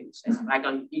blank news. Like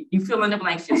you fill in the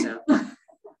blanks yourself.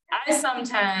 I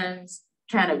sometimes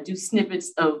kind of do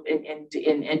snippets of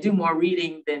and do more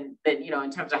reading than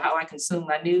in terms of how I consume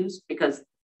my news, because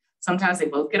sometimes they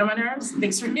both get on my nerves,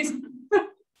 extremes.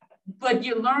 But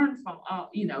you learn from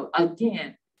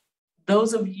again,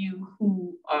 those of you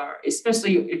who are,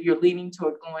 especially if you're leaning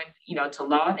toward going, to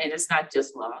law, and it's not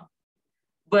just law,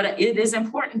 but it is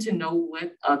important to know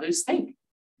what others think.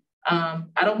 I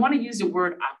don't want to use the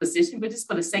word opposition, but just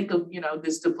for the sake of,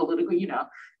 the political,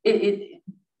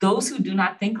 those who do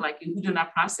not think like you, who do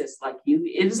not process like you,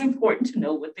 it is important to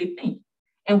know what they think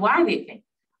and why they think.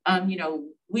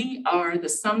 We are the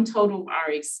sum total of our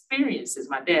experiences.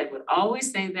 My dad would always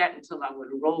say that until I would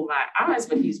roll my eyes,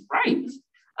 but he's right.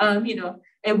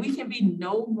 And we can be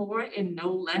no more and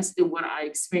no less than what our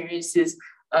experiences,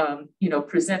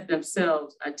 present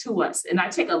themselves to us. And I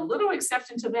take a little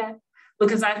exception to that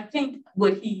because I think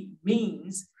what he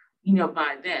means,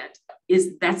 by that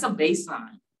is that's a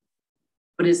baseline,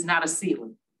 but it's not a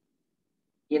ceiling.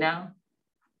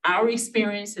 Our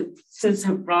experiences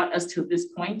have brought us to this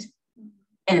point,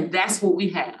 and that's what we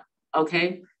have,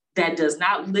 okay? That does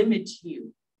not limit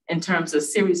you in terms of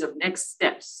series of next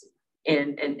steps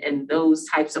and those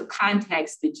types of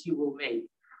contacts that you will make,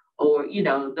 or,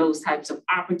 those types of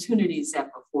opportunities that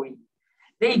are before you.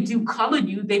 They do color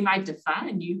you, they might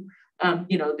define you,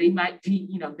 they might be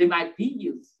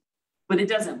you, but it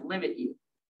doesn't limit you.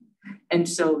 And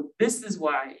so this is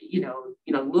why,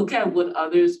 look at what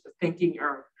others are thinking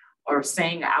or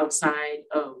saying outside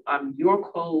of your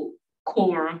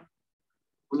core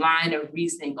line of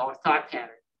reasoning or thought pattern,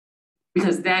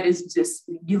 because that is just,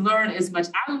 you learn as much.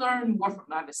 I learn more from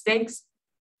my mistakes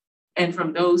and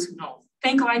from those who don't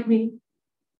think like me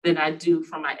than I do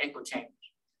from my echo chambers.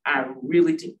 I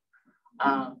really do.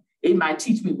 It might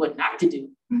teach me what not to do,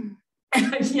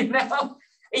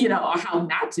 or how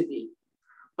not to be.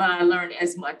 But I learned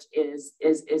as much as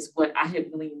what I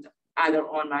have gleaned either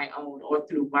on my own or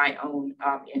through my own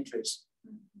interest.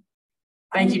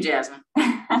 Thank you, Jasmine.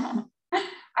 I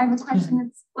have a question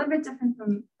that's a little bit different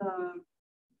from the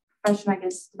professional,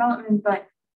 development, but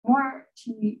more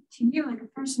to you, like a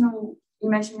personal. You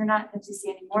mentioned you're not at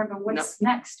FCC anymore, but what's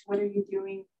next? What are you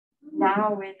doing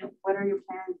now, and what are your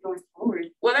plans going forward?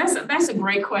 Well, that's a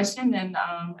great question, and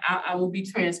I will be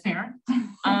transparent.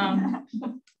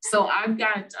 So I've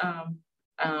got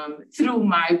through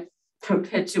my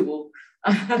perpetual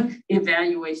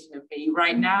evaluation of me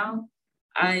right now,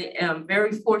 I am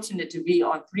very fortunate to be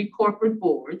on 3 corporate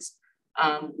boards.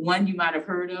 One you might have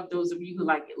heard of, those of you who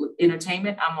like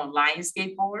entertainment. I'm on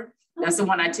Lionsgate board. That's the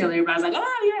one I tell everybody, like,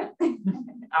 oh yeah,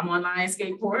 I'm on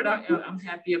Lionsgate board. I'm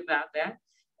happy about that.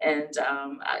 And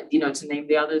to name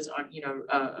the others are,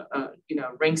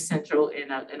 Ring Central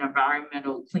in an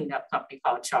environmental cleanup company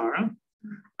called Chara.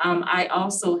 I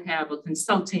also have a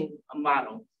consulting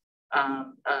model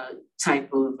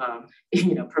type of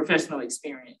professional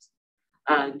experience.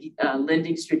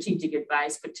 Lending strategic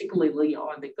advice, particularly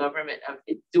on the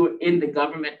in the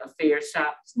government affairs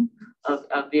shops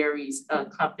of various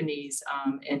companies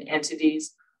and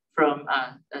entities, from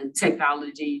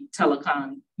technology,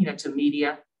 telecom, to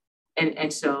media,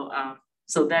 and so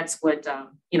that's what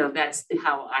that's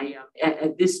how I am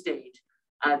at this stage.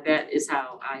 that is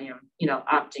how I am,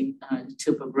 opting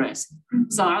to progress.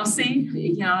 So I'll see,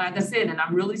 like I said, and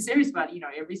I'm really serious about it,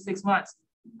 every 6 months,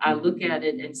 I look at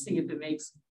it and see if it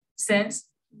makes sense.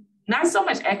 Not so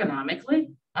much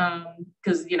economically,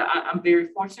 because, I'm very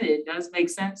fortunate, it does make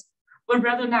sense, but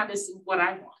rather not this is what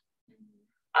I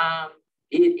want.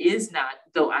 It is not,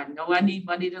 though I know I need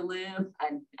money to live,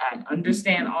 I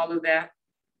understand all of that,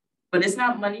 but it's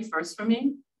not money first for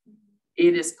me.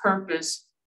 It is purpose.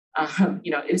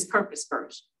 It is purpose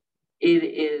first. It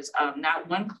is not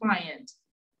one client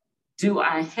do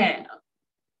I have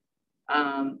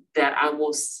that I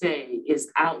will say is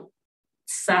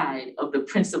outside of the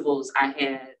principles I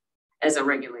had as a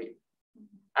regulator.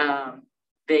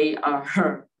 They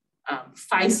are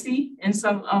feisty in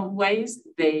some ways.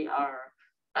 They are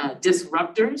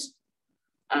disruptors.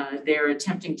 They're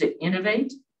attempting to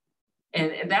innovate.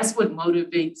 And that's what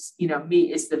motivates,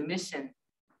 me is the mission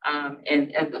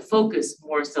and the focus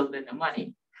more so than the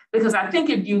money. Because I think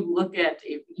if you look at,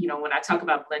 when I talk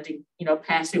about blending,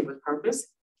 passion with purpose,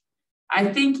 I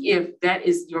think if that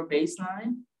is your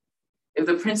baseline, if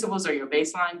the principles are your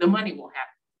baseline, the money will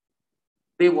happen.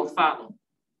 They will follow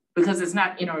because it's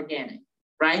not inorganic,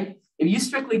 right? If you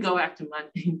strictly go after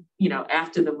money,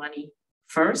 after the money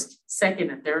first,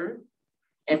 second, and third,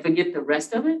 and forget the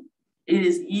rest of it, it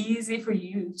is easy for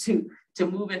you to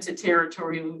move into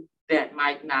territory that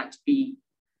might not be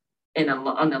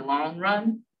on the long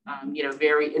run,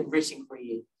 very enriching for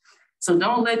you. So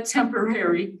don't let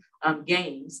temporary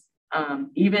gains,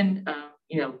 even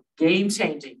game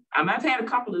changing. I've had a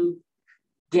couple of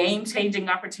game changing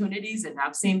opportunities, and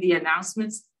I've seen the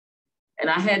announcements, and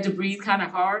I had to breathe kind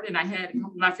of hard. And I had a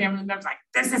couple of my family members like,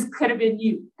 "This could have been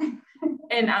you,"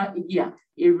 and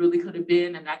it really could have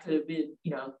been, and I could have been,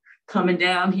 coming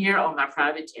down here on my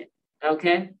private jet.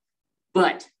 Okay,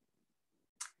 but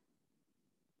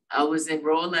I was in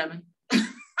row 11.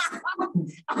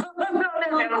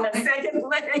 On the second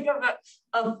leg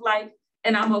of flight,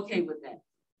 and I'm okay with that.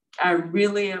 I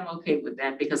really am okay with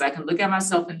that because I can look at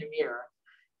myself in the mirror,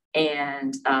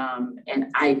 and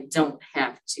I don't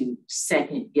have to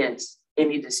second guess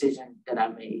any decision that I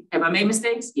made. Have I made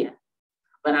mistakes? Yeah,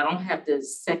 but I don't have to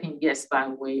second guess by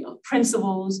way of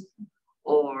principles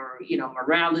or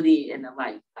morality and the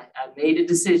like. I made a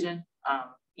decision.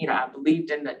 I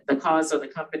believed in the cause of the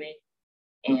company,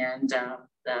 and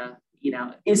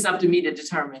it's up to me to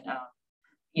determine,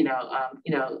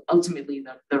 ultimately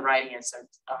the right answer.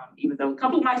 Even though a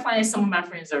couple of my clients, some of my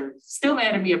friends are still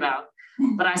mad at me about,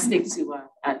 but I stick to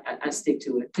I stick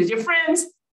to it because your friends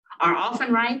are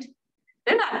often right.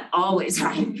 They're not always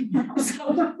right.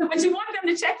 But you want them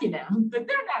to check you now, but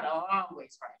they're not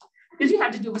always right because you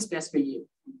have to do what's best for you.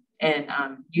 And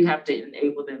you have to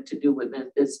enable them to do what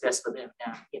is best for them.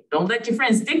 Now, don't let your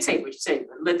friends dictate what you say,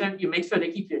 but let them, you make sure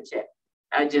they keep you in check.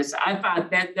 I find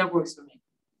that works for me.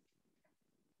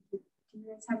 Do you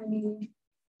guys have any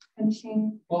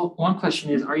finishing? Well, one question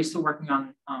is, are you still working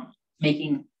on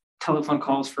making telephone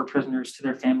calls for prisoners to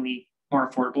their family more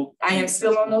affordable? I am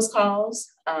still on those calls.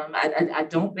 I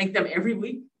don't make them every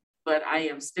week, but I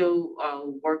am still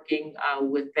working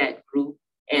with that group.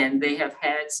 And they have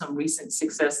had some recent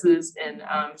successes in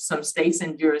some states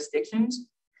and jurisdictions.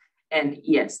 And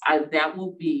yes, that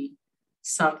will be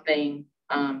something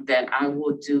that I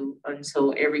will do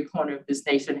until every corner of this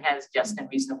nation has just and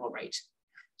reasonable rates.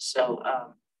 So,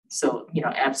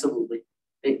 absolutely,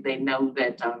 they know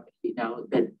that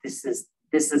that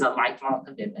this is a lifelong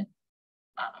commitment.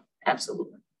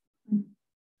 Absolutely.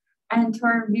 And to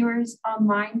our viewers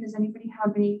online, does anybody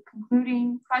have any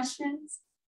concluding questions?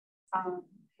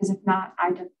 Because if not, I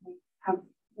definitely have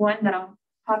one that I'll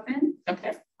pop in.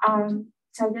 Okay.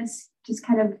 So I guess just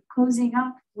kind of closing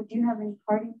up, would you have any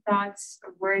parting thoughts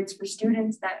or words for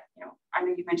students that, I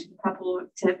know you mentioned a couple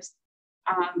of tips,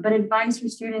 but advice for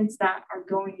students that are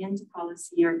going into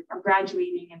policy or are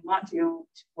graduating and want to go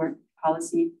to work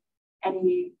policy?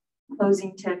 Any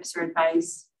closing tips or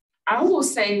advice? I will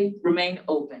say remain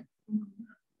open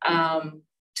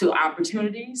to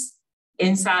opportunities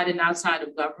inside and outside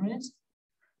of government.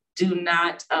 Do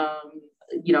not,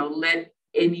 let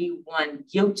anyone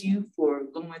guilt you for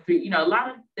going through,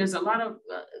 there's a lot of,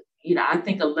 I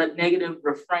think a negative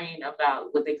refrain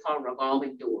about what they call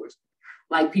revolving doors.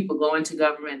 Like people go into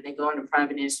government, they go into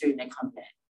private industry and they come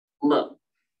back. Look,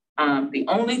 the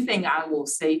only thing I will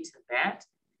say to that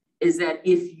is that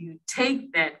if you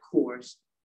take that course,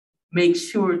 make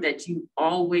sure that you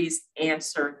always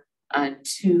answer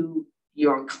to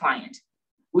your client.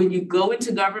 When you go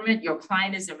into government, your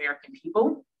client is American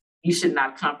people. You should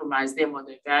not compromise them or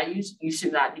their values. You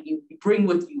should not, you bring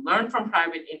what you learn from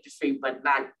private industry, but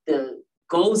not the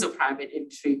goals of private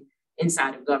industry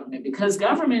inside of government, because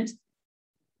government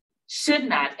should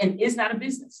not and is not a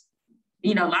business.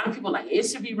 You know, a lot of people are like, it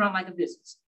should be run like a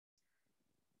business.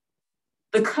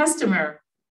 The customer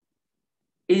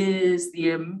is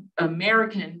the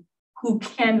American who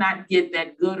cannot get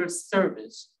that good or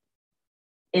service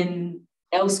in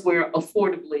elsewhere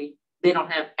affordably. They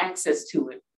don't have access to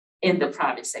it in the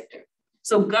private sector.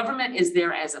 So government is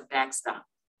there as a backstop,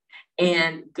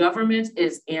 and government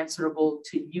is answerable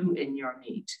to you and your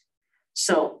needs.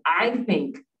 So I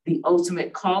think the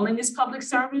ultimate calling is public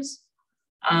service,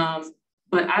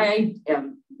 but I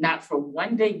am not for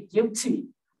one day guilty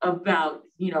about,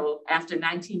 you know, after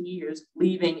 19 years,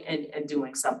 leaving and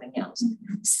doing something else.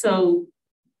 So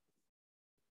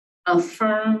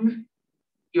affirm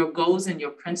your goals and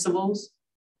your principles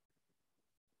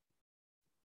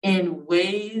in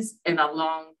ways and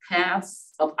along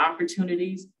paths of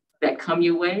opportunities that come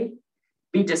your way.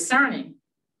 Be discerning,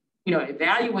 you know,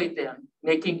 evaluate them,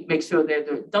 make sure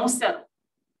that don't settle.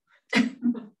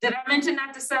 Did I mention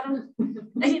not to settle?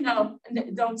 You know,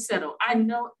 don't settle. I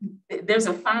know there's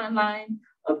a fine line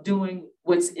of doing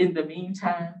what's in the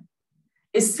meantime.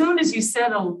 As soon as you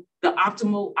settle, the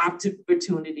optimal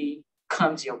opportunity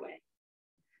comes your way.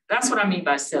 That's what I mean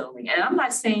by settling. And I'm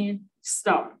not saying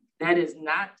starve. That is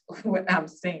not what I'm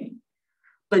saying.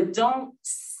 But don't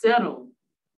settle,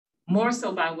 more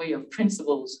so by way of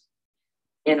principles,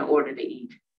 in order to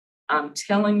eat. I'm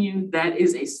telling you, that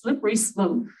is a slippery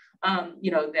slope,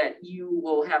 you know, that you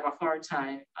will have a hard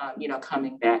time, you know,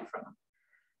 coming back from.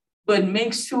 But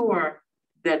make sure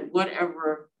that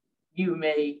whatever you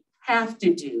may have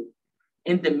to do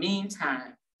in the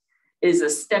meantime is a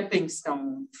stepping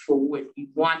stone for what you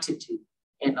want to do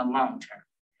in the long term.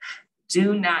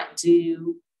 Do not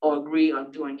do or agree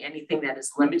on doing anything that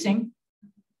is limiting,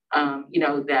 you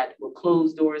know, that will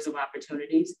close doors of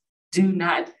opportunities. Do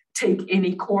not take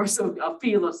any course of a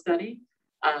field of study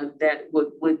that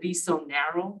would be so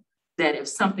narrow that if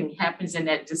something happens in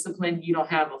that discipline, you don't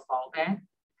have a fallback.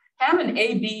 Have an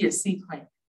A, B, and C plan.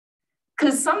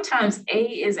 Because sometimes A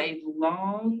is a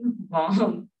long,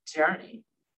 long journey,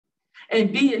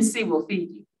 and B and C will feed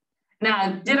you.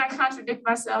 Now, did I contradict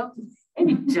myself?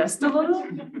 Maybe just a little.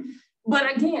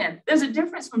 But again, there's a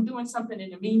difference from doing something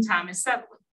in the meantime and settling.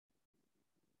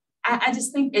 I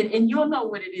just think, and you'll know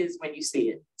what it is when you see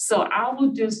it. So I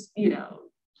will just, you know,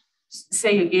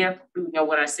 say again, you know,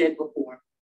 what I said before.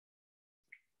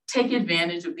 Take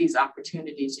advantage of these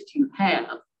opportunities that you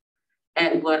have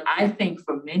at what I think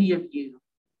for many of you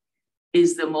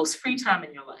is the most free time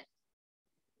in your life.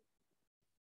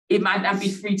 It might not be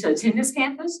free to attend this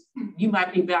campus. You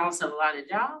might be balancing a lot of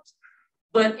jobs,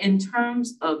 but in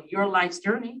terms of your life's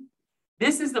journey,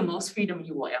 this is the most freedom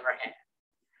you will ever have.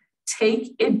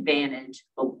 Take advantage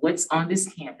of what's on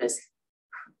this campus.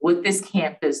 What this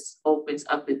campus opens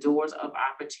up the doors of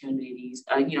opportunities,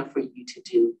 you know, for you to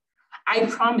do. I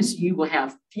promise you will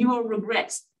have fewer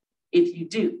regrets if you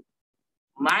do.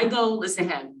 My goal is to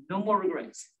have no more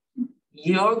regrets.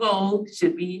 Your goal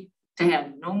should be to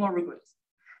have no more regrets.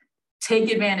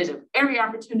 Take advantage of every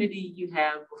opportunity you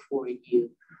have before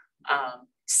you.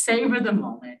 Savor the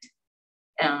moment.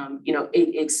 You know,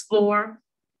 explore.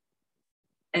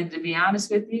 And to be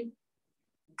honest with you,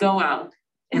 go out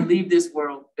and leave this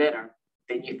world better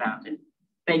than you found it.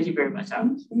 Thank you very much.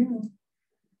 Thank you.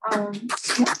 Thank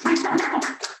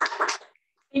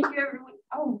you, everyone.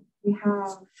 Oh, we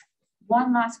have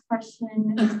one last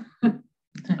question.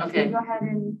 Okay. Go ahead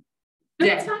and.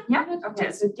 Yeah. Yeah. Okay.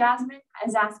 Yes. So Jasmine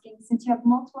is asking, since you have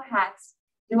multiple hats,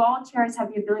 do all chairs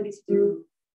have the ability to do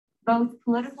both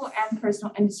political and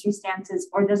personal industry stances,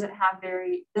 or does it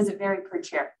vary per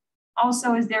chair?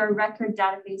 Also, is there a record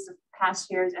database of past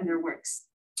chairs and their works?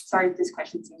 Sorry if this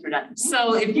question seems redundant.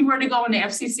 So if you were to go on the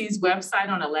FCC's website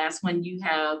on the last one, you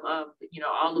have, you know,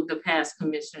 all of the past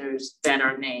commissioners that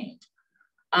are named.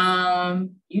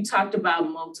 You talked about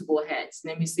multiple hats.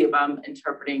 Let me see if I'm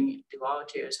interpreting, do all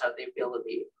chairs have the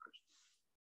ability?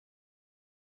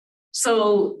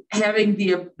 So having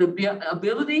the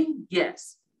ability,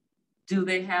 yes. Do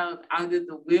they have either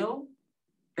the will?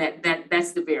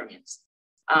 That's the variance.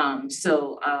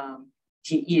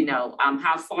 You know,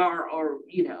 how far, or,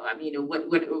 you know, I mean,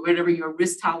 whatever your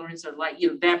risk tolerance are like, you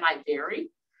know, that might vary,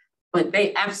 but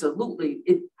they absolutely,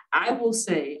 I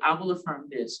will affirm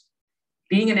this,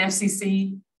 being an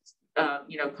FCC,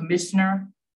 you know, commissioner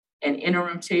and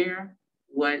interim chair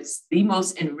was the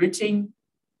most enriching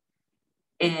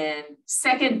and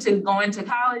second to going to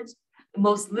college, the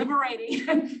most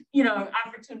liberating, you know,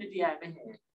 opportunity I've ever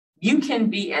had. You can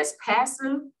be as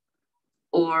passive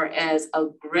or as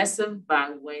aggressive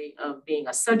by way of being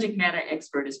a subject matter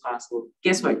expert as possible,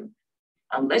 guess what?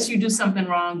 Unless you do something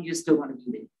wrong, you're still going to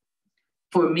be there.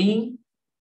 For me,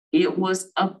 it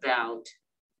was about,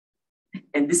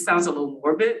 and this sounds a little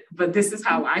morbid, but this is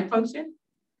how I function.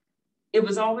 It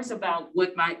was always about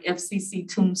what my FCC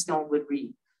tombstone would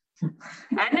read.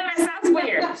 I know it sounds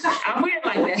weird. I'm weird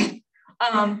like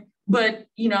that. But,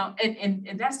 you know,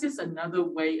 and that's just another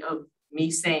way of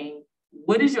me saying,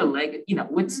 what is your legacy? You know,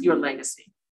 what's your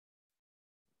legacy?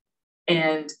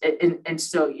 And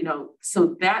so, you know,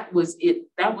 so that was it.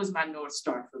 That was my North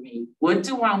Star for me. What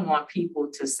do I want people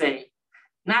to say?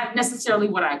 Not necessarily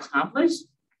what I accomplished,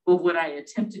 but what I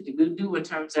attempted to do in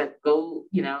terms of goal,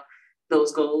 you know,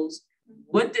 those goals.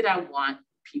 What did I want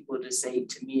people to say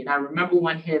to me? And I remember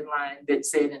one headline that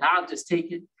said, and I'll just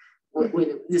take it.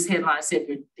 This headline said,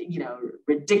 you know,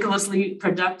 ridiculously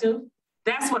productive.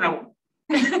 That's what I want.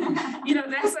 You know,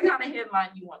 that's the kind of headline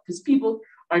you want, because people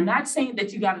are not saying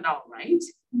that you got it all right,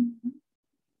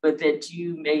 but that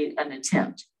you made an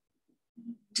attempt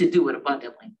to do it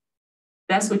abundantly.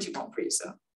 That's what you want for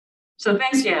yourself. So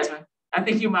thanks, Jasmine. I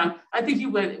think you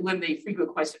win the frequent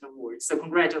question award. So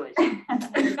congratulations.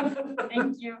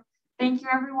 Thank you. Thank you,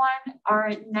 everyone.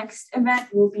 Our next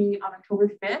event will be on October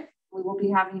 5th. We will be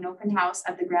having an open house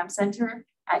at the Graham Center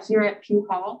here at Pugh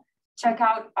Hall. Check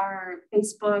out our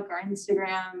Facebook, our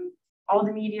Instagram, all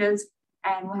the medias,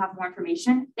 and we'll have more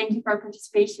information. Thank you for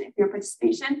your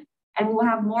participation. And we'll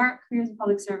have more careers in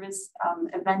public service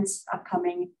events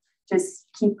upcoming. Just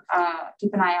keep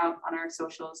an eye out on our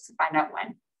socials to find out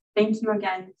when. Thank you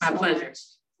again. My pleasure.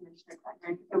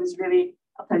 It was really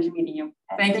a pleasure meeting you.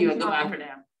 Thank you, and goodbye for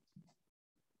now.